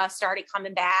angioedema started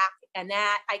coming back. And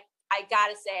that, I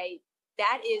gotta say,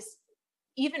 that is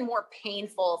even more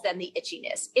painful than the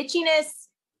itchiness. Itchiness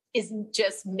is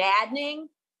just maddening,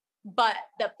 but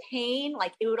the pain,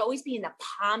 like it would always be in the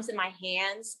palms of my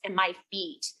hands and my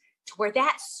feet, to where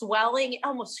that swelling, it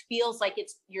almost feels like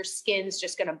your skin's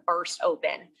just gonna burst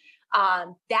open.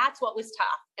 That's what was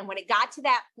tough. And when it got to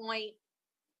that point,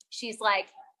 she's like,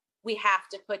 we have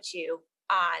to put you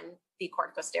on the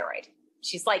corticosteroid.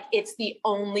 She's like, it's the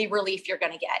only relief you're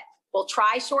gonna get. We'll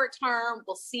try short term.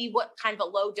 We'll see what kind of a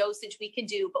low dosage we can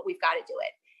do, but we've got to do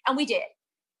it. And we did.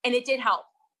 And it did help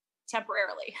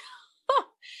temporarily.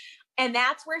 And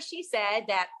that's where she said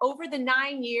that over the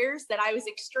 9 years that I was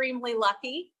extremely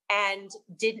lucky and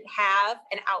didn't have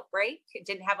an outbreak,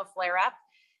 didn't have a flare up,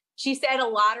 she said a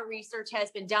lot of research has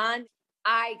been done.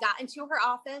 I got into her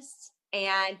office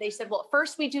and they said, well,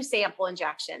 first we do sample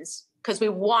injections because we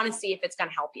want to see if it's going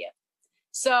to help you.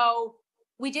 So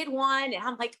we did one and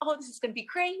I'm like, oh, this is going to be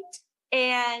great.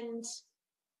 And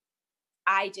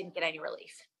I didn't get any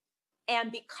relief.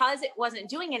 And because it wasn't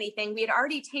doing anything, we had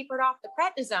already tapered off the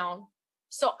prednisone.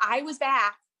 So I was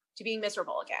back to being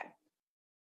miserable again.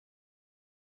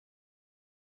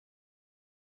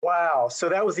 Wow. So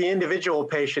that was the individual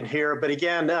patient here. But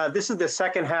again, this is the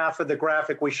second half of the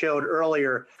graphic we showed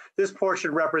earlier. This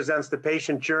portion represents the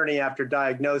patient journey after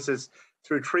diagnosis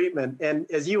through treatment. And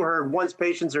as you heard, once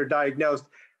patients are diagnosed,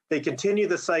 they continue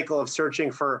the cycle of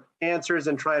searching for answers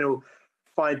and trying to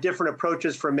find different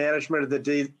approaches for management of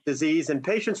the disease. And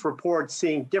patients report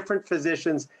seeing different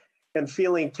physicians and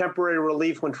feeling temporary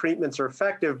relief when treatments are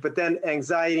effective, but then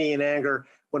anxiety and anger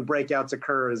when breakouts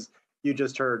occur, as you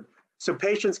just heard. So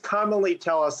patients commonly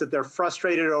tell us that they're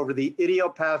frustrated over the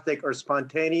idiopathic or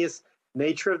spontaneous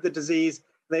nature of the disease.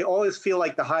 They always feel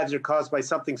like the hives are caused by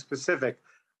something specific,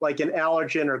 like an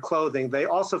allergen or clothing. They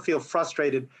also feel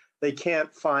frustrated they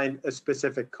can't find a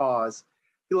specific cause.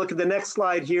 You look at the next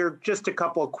slide here, just a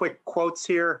couple of quick quotes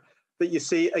here that you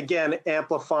see, again,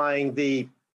 amplifying the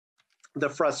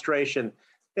frustration.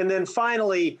 And then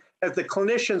finally, as the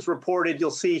clinicians reported,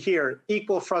 you'll see here,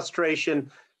 equal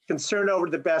frustration, concern over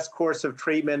the best course of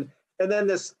treatment, and then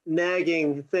this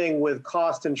nagging thing with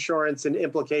cost insurance and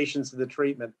implications of the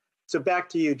treatment. So back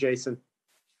to you, Jason.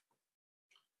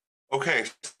 Okay,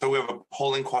 so we have a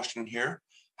polling question here.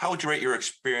 How would you rate your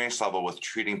experience level with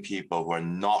treating people who are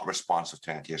not responsive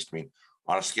to antihistamine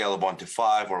on a scale of 1 to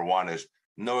 5, where 1 is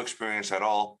no experience at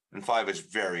all and 5 is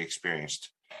very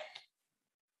experienced?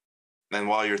 And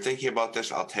while you're thinking about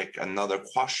this, I'll take another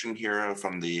question here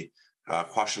from the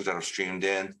questions that have streamed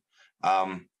in.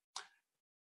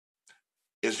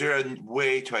 Is there a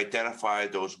way to identify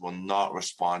those who will not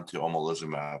respond to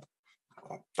omalizumab?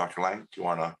 Dr. Lang, do you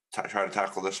want to try to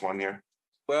tackle this one here?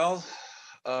 Well,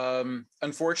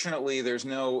 unfortunately, there's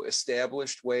no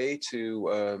established way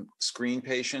to screen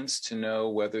patients to know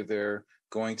whether they're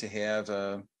going to have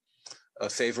a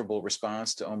favorable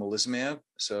response to omalizumab.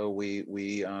 So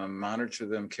we monitor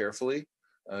them carefully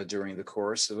during the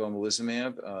course of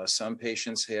omalizumab. Some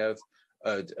patients have,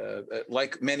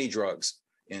 like many drugs,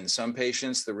 in some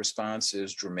patients, the response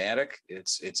is dramatic.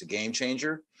 It's a game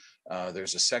changer.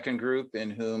 There's a second group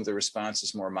in whom the response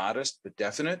is more modest but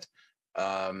definite,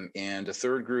 and a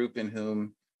third group in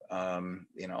whom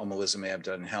omalizumab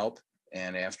doesn't help.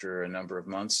 And after a number of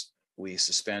months, we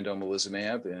suspend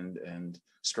omalizumab and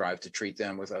strive to treat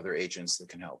them with other agents that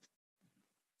can help.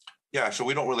 Yeah, so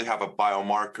we don't really have a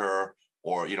biomarker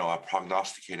or a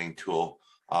prognosticating tool.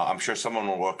 I'm sure someone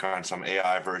will work on some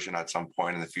AI version at some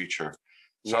point in the future.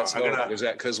 So is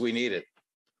that because we need it?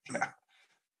 Yeah.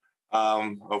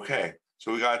 Okay,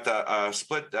 so we got the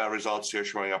split results here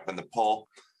showing up in the poll.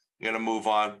 going to move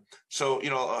on. So,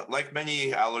 like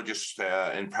many allergists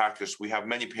in practice, we have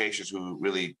many patients who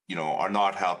really, are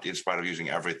not helped in spite of using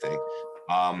everything.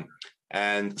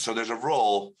 And so there's a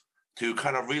role to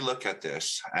kind of relook at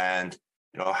this. And,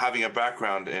 having a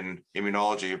background in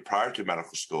immunology prior to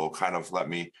medical school kind of let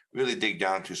me really dig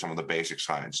down to some of the basic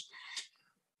science.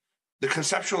 The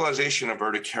conceptualization of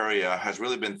urticaria has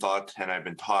really been thought, and I've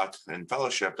been taught in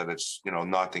fellowship, that it's,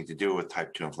 nothing to do with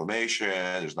type 2 inflammation.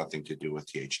 There's nothing to do with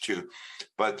Th2.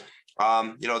 But,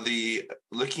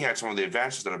 looking at some of the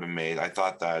advances that have been made, I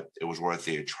thought that it was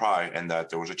worthy a try, and that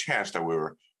there was a chance that we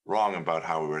were wrong about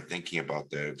how we were thinking about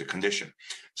the condition.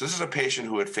 So this is a patient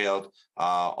who had failed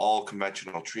all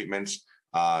conventional treatments.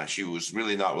 She was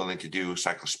really not willing to do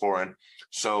cyclosporin.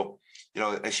 So,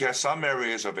 she has some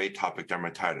areas of atopic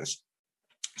dermatitis.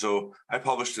 So I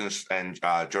published this in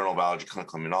Journal of Allergy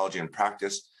Clinical Immunology and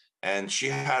Practice, and she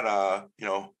had a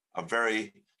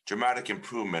very dramatic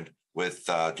improvement with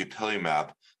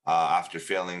dupilumab after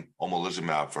failing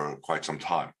omalizumab for quite some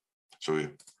time. So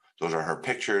those are her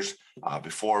pictures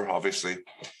before, obviously.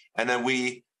 And then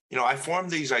I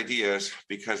formed these ideas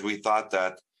because we thought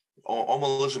that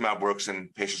omalizumab works in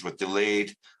patients with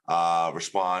delayed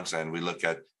response, and we look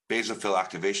at basophil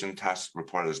activation tests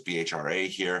reported as BHRA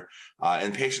here.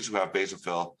 In patients who have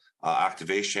basophil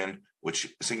activation,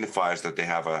 which signifies that they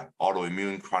have an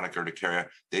autoimmune chronic urticaria,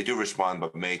 they do respond,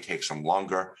 but may take some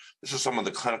longer. This is some of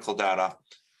the clinical data.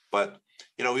 But,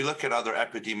 we look at other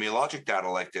epidemiologic data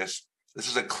like this. This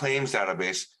is a claims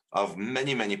database of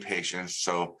many, many patients.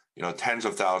 So, tens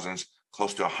of thousands,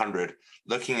 close to 100,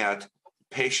 looking at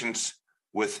patients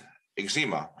with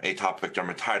eczema, atopic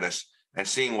dermatitis, and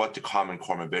seeing what the common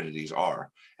comorbidities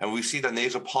are. And we see that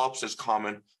nasal polyps is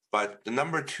common, but the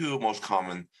number 2 most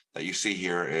common that you see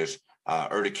here is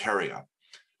urticaria.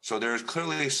 So there's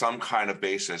clearly some kind of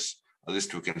basis, at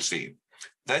least we can see.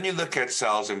 Then you look at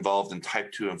cells involved in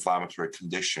type 2 inflammatory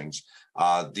conditions.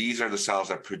 These are the cells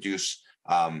that produce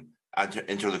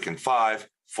interleukin 5,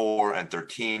 4, and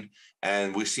 13.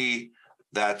 And we see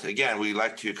that, again, we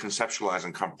like to conceptualize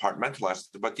and compartmentalize,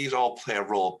 but these all play a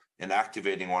role in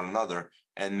activating one another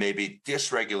and maybe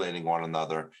dysregulating one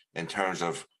another in terms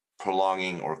of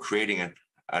prolonging or creating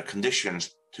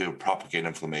conditions to propagate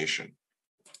inflammation.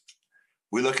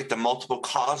 We look at the multiple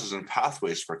causes and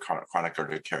pathways for chronic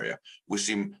urticaria. We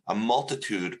see a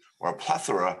multitude or a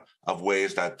plethora of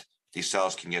ways that these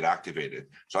cells can get activated.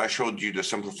 So I showed you the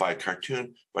simplified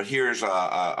cartoon, but here's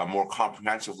a more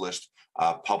comprehensive list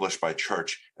published by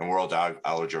Church and World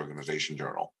Allergy Organization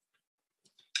Journal.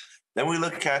 Then we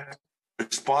look at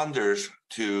responders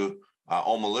to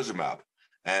omalizumab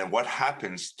and what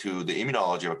happens to the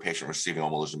immunology of a patient receiving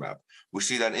omalizumab. We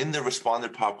see that in the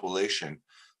responder population,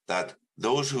 that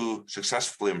those who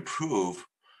successfully improve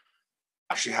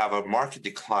actually have a marked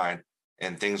decline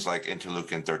in things like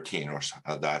interleukin 13 or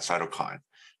that cytokine.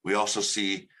 We also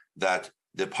see that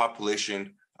the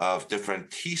population of different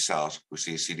T cells, we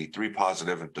see CD3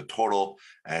 positive in the total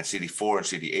and CD4 and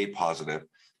CD8 positive,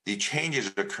 the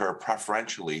changes occur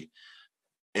preferentially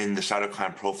in the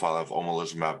cytokine profile of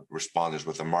omalizumab responders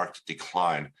with a marked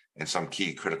decline in some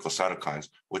key critical cytokines,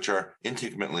 which are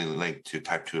intimately linked to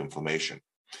type 2 inflammation.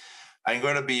 I'm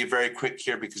going to be very quick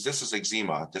here because this is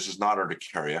eczema. This is not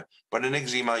urticaria, but in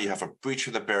eczema, you have a breach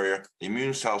of the barrier. The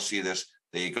immune cells see this.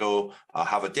 They go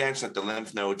have a dance at the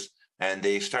lymph nodes, and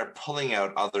they start pulling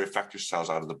out other effector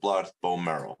cells out of the blood, bone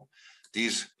marrow.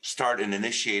 These start and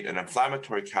initiate an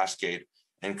inflammatory cascade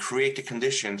and create the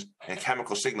conditions and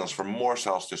chemical signals for more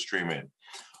cells to stream in.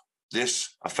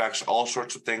 This affects all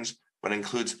sorts of things, but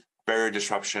includes barrier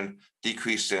disruption,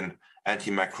 decrease in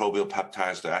antimicrobial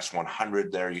peptides, the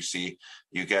S100 there you see.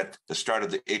 You get the start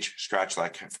of the itch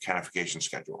scratch-like canification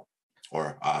schedule,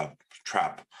 or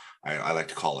trap, I like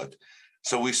to call it.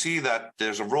 So we see that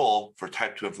there's a role for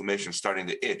type 2 inflammation starting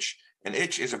to itch, and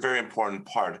itch is a very important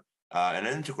part, an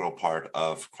integral part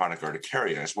of chronic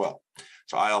urticaria as well.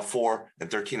 So IL-4 and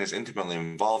 13 is intimately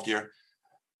involved here.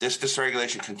 This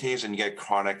dysregulation continues and you get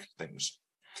chronic things.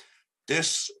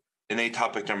 This in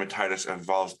atopic dermatitis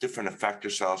involves different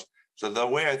effector cells. So the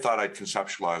way I thought I'd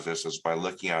conceptualize this is by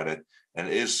looking at it, and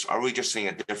are we just seeing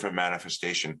a different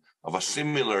manifestation of a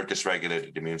similar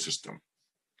dysregulated immune system?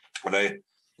 But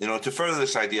to further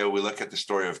this idea, we look at the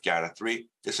story of GATA3.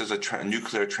 This is a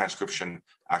nuclear transcription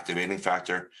activating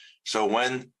factor. So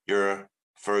when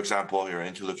for example, your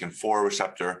interleukin 4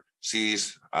 receptor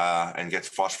sees and gets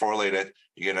phosphorylated,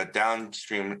 you get a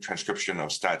downstream transcription of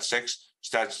STAT6.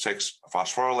 STAT6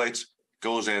 phosphorylates,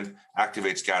 goes in,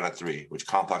 activates GATA3, which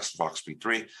complexes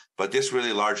FOXP3, but this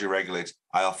really largely regulates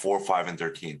IL-4, 5, and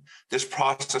 13. This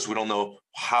process, we don't know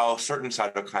how certain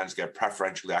cytokines get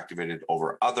preferentially activated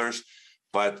over others,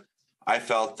 but I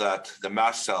felt that the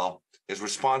mast cell is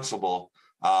responsible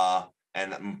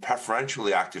and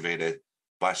preferentially activated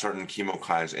by certain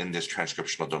chemokines in this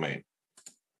transcriptional domain.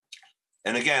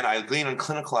 And again, I glean on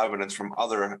clinical evidence from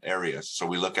other areas. So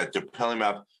we look at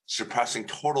dupilumab suppressing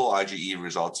total IgE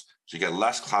results. So you get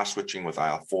less class switching with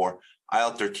IL-4.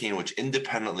 IL-13, which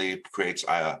independently creates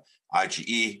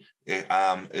IgE,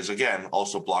 is again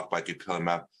also blocked by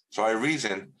dupilumab. So I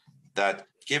reason that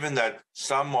given that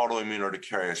some autoimmune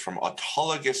urticarias from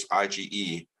autologous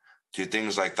IgE to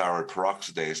things like thyroid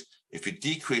peroxidase, if you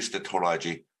decrease the total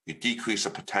IgE, you decrease a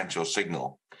potential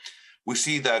signal. We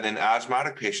see that in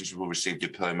asthmatic patients who receive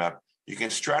dupilumab, you can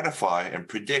stratify and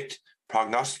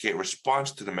prognosticate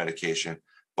response to the medication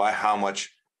by how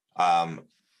much baseline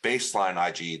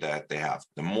IgE that they have.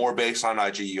 The more baseline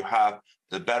IgE you have,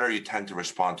 the better you tend to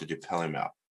respond to dupilumab.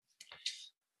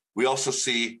 We also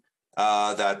see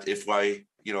that if I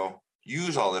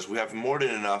use all this, we have more than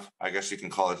enough, I guess you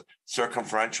can call it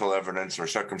circumferential evidence or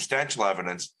circumstantial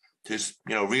evidence to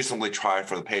reasonably try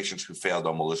for the patients who failed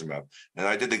omalizumab. And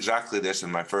I did exactly this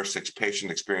in my first 6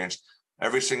 patient experience.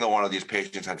 Every single one of these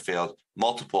patients had failed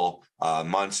multiple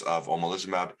months of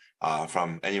omalizumab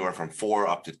from anywhere from 4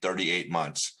 up to 38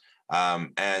 months.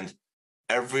 And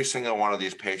every single one of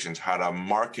these patients had a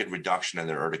marked reduction in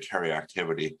their urticaria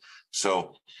activity.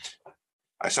 So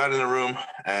I sat in the room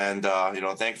and,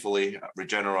 thankfully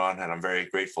Regeneron, and I'm very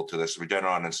grateful to this,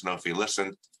 Regeneron and Sanofi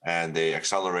listened and they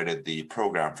accelerated the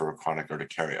program for chronic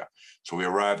urticaria. So we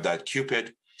arrived at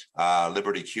Cupid,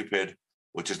 Liberty Cupid,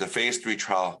 which is the phase 3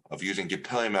 trial of using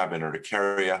dupilumab in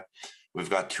urticaria.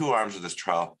 We've got 2 arms of this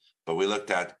trial, but we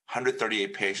looked at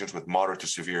 138 patients with moderate to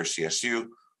severe CSU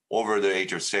over the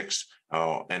age of 6,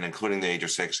 and including the age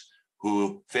of 6,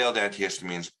 who failed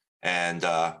antihistamines. And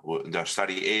the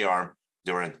study A arm,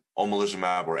 they were in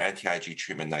omalizumab or anti-IgE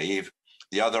treatment naive.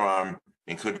 The other arm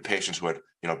included patients who had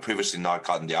previously not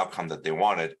gotten the outcome that they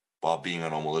wanted while being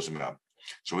on omalizumab.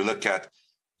 So we look at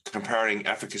comparing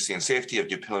efficacy and safety of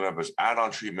dupilumab as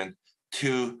add-on treatment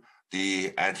to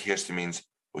the antihistamines,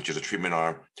 which is a treatment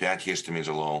arm, to antihistamines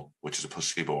alone, which is a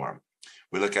placebo arm.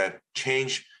 We look at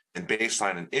change in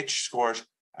baseline and itch scores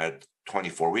at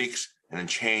 24 weeks, and then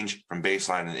change from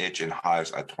baseline and itch in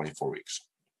hives at 24 weeks.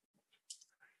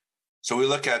 So we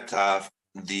look at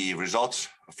the results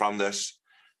from this.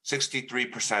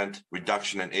 63%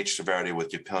 reduction in itch severity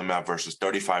with dupilumab versus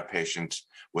 35 patients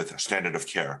with standard of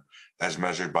care, as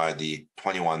measured by the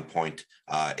 21-point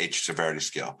itch severity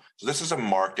scale. So this is a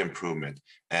marked improvement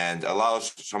and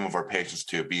allows some of our patients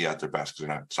to be at their best because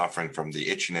they're not suffering from the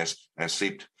itchiness and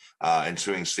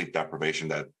ensuing sleep deprivation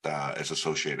that is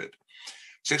associated.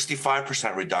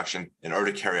 65% reduction in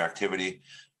urticaria activity,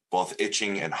 both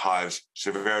itching and hives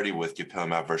severity with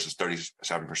dupilumab versus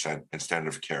 37% in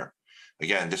standard of care.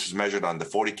 Again, this is measured on the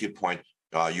 42-point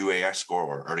UAS score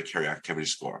or urticaria activity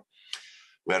score.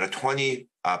 We had a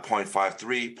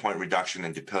 20.53-point reduction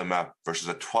in dupilumab versus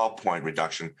a 12-point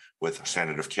reduction with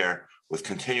standard of care, with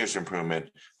continuous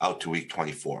improvement out to week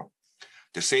 24.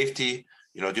 The safety,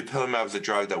 dupilumab is a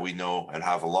drug that we know and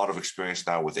have a lot of experience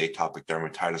now with atopic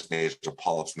dermatitis, nasal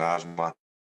polyps, and asthma.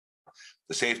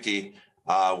 The safety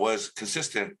was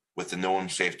consistent with the known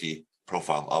safety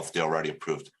profile of the already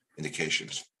approved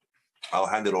indications. I'll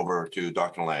hand it over to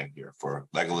Dr. Lang here for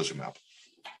ligelizumab.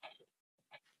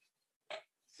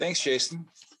 Thanks, Jason.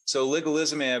 So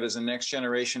ligelizumab is a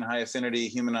next-generation high-affinity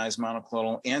humanized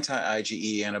monoclonal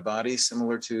anti-IgE antibody,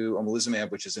 similar to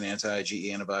omalizumab, which is an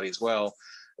anti-IgE antibody as well.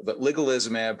 But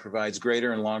ligelizumab provides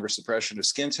greater and longer suppression of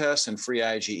skin tests and free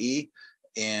IgE,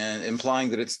 and implying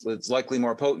that it's likely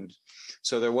more potent.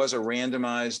 So there was a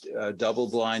randomized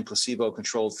double-blind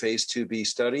placebo-controlled phase 2b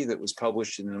study that was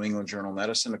published in the New England Journal of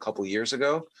Medicine a couple of years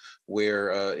ago,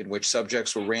 in which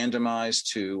subjects were randomized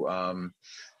to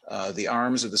the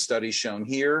arms of the study shown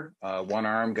here. One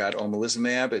arm got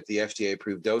omalizumab at the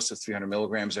FDA-approved dose of 300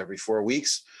 milligrams every 4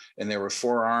 weeks, and there were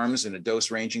 4 arms in a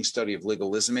dose-ranging study of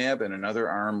ligelizumab, and another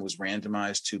arm was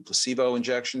randomized to placebo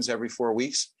injections every 4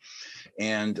 weeks.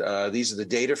 And these are the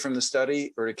data from the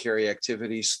study. Urticaria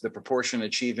activities, the proportion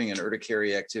achieving an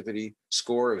urticaria activity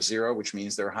score of 0, which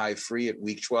means they're hive-free at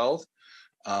week 12.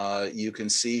 You can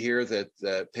see here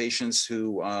that patients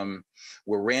who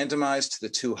were randomized to the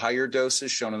 2 higher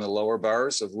doses shown in the lower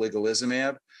bars of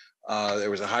ligelizumab,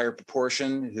 there was a higher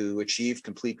proportion who achieved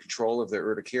complete control of their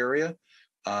urticaria.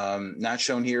 Not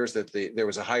shown here is that there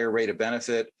was a higher rate of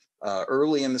benefit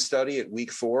early in the study at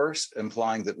week 4,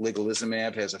 implying that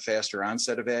ligelizumab has a faster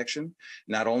onset of action.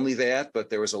 Not only that, but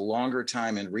there was a longer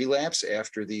time in relapse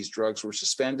after these drugs were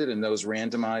suspended and those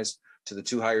randomized to the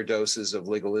 2 higher doses of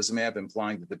ligelizumab,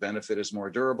 implying that the benefit is more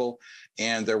durable,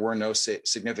 and there were no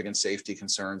significant safety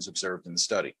concerns observed in the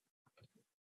study.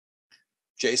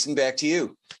 Jason, back to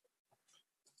you.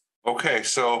 Okay,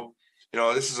 so,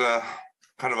 this is a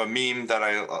kind of a meme that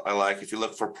I like. If you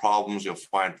look for problems, you'll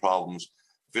find problems.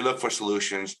 If you look for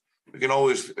solutions, you can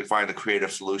always find a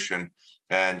creative solution.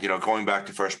 And, going back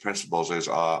to first principles is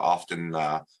often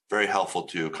very helpful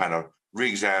to kind of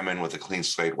re-examine with a clean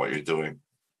slate what you're doing.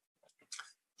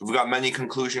 We've got many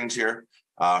conclusions here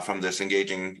from this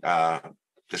engaging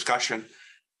discussion.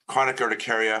 Chronic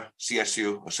urticaria,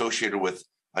 CSU, associated with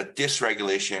a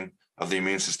dysregulation of the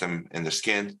immune system in the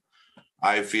skin.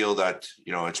 I feel that,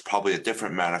 it's probably a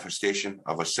different manifestation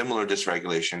of a similar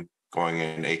dysregulation going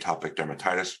in atopic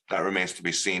dermatitis. That remains to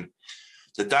be seen.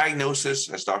 The diagnosis,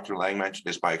 as Dr. Lang mentioned,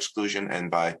 is by exclusion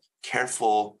and by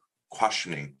careful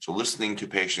questioning. So listening to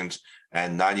patients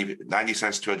and 90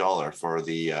 cents to $1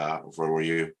 for where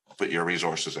you put your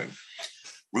resources in.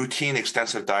 Routine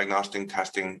extensive diagnostic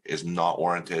testing is not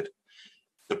warranted.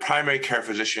 The primary care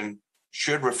physician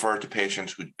should refer to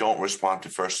patients who don't respond to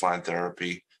first-line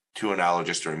therapy to an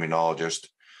allergist or immunologist.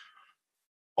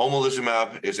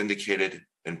 Omalizumab is indicated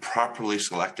in properly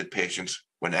selected patients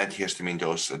when antihistamine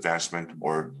dose advancement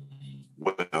or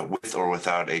with or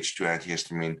without H2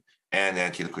 antihistamine and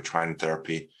anti-leukotriene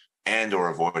therapy and or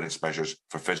avoidance measures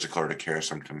for physical urticaria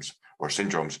symptoms or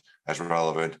syndromes as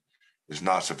relevant is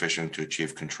not sufficient to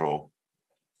achieve control.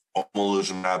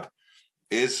 Omalizumab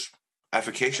is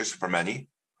efficacious for many,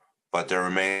 but there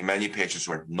remain many patients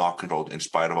who are not controlled in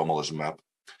spite of omalizumab.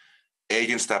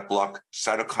 Agents that block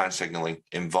cytokine signaling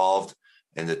involved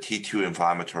in the T2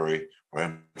 inflammatory or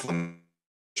inflammation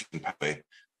pathway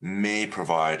may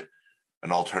provide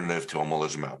an alternative to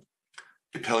omalizumab.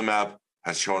 Dupilumab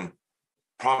has shown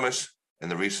promise in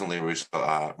the recently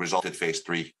resulted phase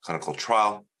 3 clinical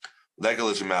trial.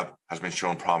 Ligelizumab has been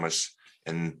shown promise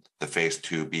in the phase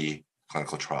 2b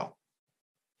clinical trial.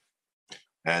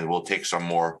 And we'll take some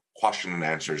more question and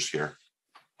answers here.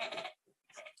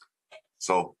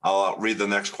 So I'll read the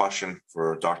next question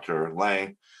for Dr.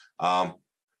 Lang.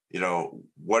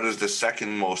 What is the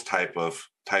second most type 2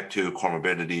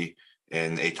 comorbidity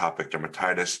in atopic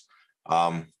dermatitis?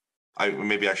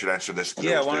 Maybe I should answer this.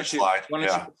 Yeah, why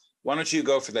don't you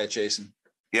go for that, Jason?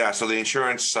 Yeah, so the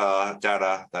insurance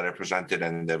data that I presented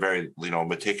and the very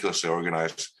meticulously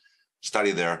organized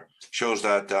study there shows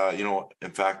that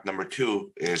in fact number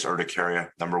 2 is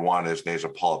urticaria, number 1 is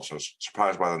nasal polyps. So I was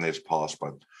surprised by the nasal polyps,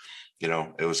 but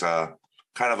it was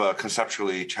kind of a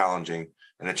conceptually challenging,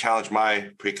 and it challenged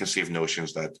my preconceived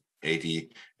notions that AD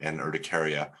and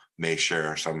urticaria may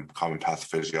share some common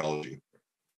pathophysiology.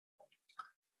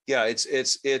 Yeah, I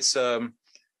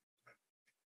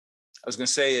was going to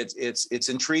say it's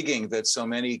intriguing that so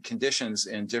many conditions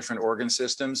in different organ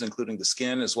systems, including the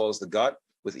skin as well as the gut,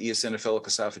 with eosinophilic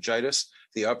esophagitis,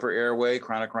 the upper airway,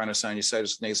 chronic rhinosinusitis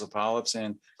with nasal polyps,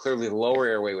 and clearly the lower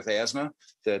airway with asthma,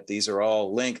 that these are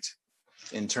all linked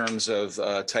in terms of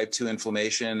type 2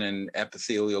 inflammation and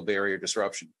epithelial barrier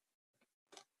disruption.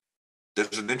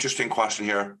 There's an interesting question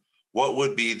here. What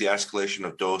would be the escalation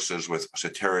of doses with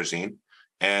cetirizine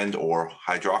and or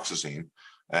hydroxyzine,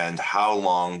 and how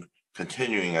long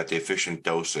continuing at the efficient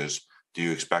doses do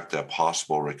you expect a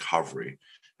possible recovery?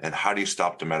 And how do you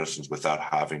stop the medicines without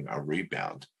having a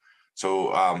rebound?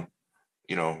 So,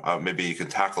 maybe you can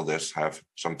tackle this, have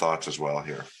some thoughts as well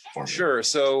here for me. Sure.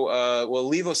 So,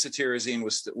 levocetirizine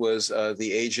was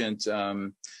the agent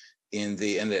in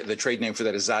the trade name for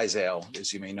that is Zizal,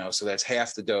 as you may know. So that's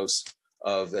half the dose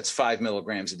that's 5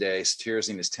 milligrams a day.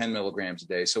 Cetirizine is 10 milligrams a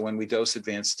day. So when we dose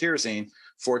advanced cetirizine,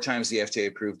 4 times the FDA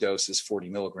approved dose is 40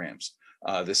 milligrams.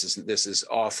 This is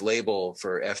off-label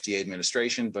for FDA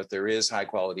administration, but there is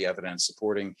high-quality evidence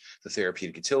supporting the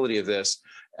therapeutic utility of this.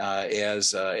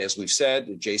 As we've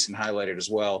said, Jason highlighted as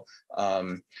well,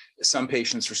 some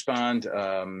patients respond.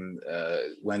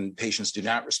 When patients do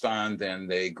not respond, then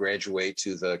they graduate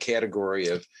to the category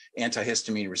of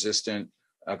antihistamine-resistant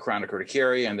chronic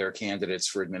urticaria, and they're candidates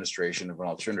for administration of an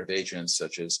alternative agents,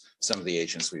 such as some of the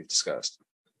agents we've discussed.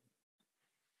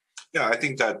 Yeah, I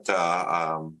think that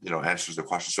answers the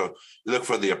question. So you look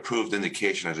for the approved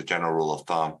indication as a general rule of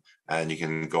thumb, and you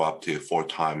can go up to 4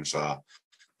 times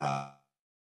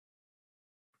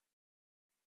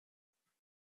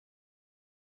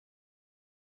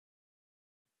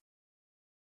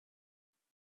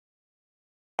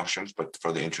questions, but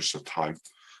for the interest of time.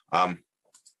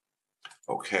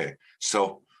 Okay,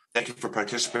 so Thank you for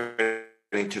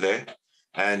participating today.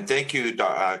 And thank you,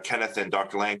 Kenneth and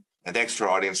Dr. Lang. And thanks to our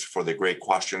audience for the great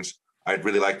questions. I'd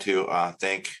really like to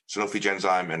thank Sanofi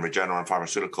Genzyme and Regeneron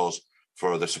Pharmaceuticals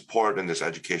for the support in this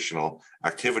educational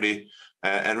activity,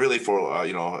 and really for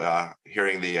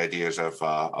hearing the ideas of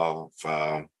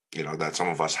that some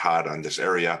of us had on this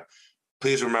area.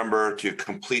 Please remember to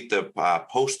complete the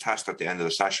post test at the end of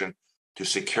the session to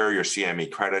secure your CME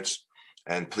credits,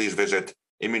 and please visit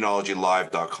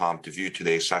immunologylive.com to view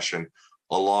today's session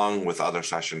along with other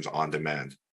sessions on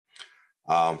demand.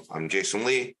 I'm Jason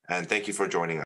Lee, and thank you for joining us.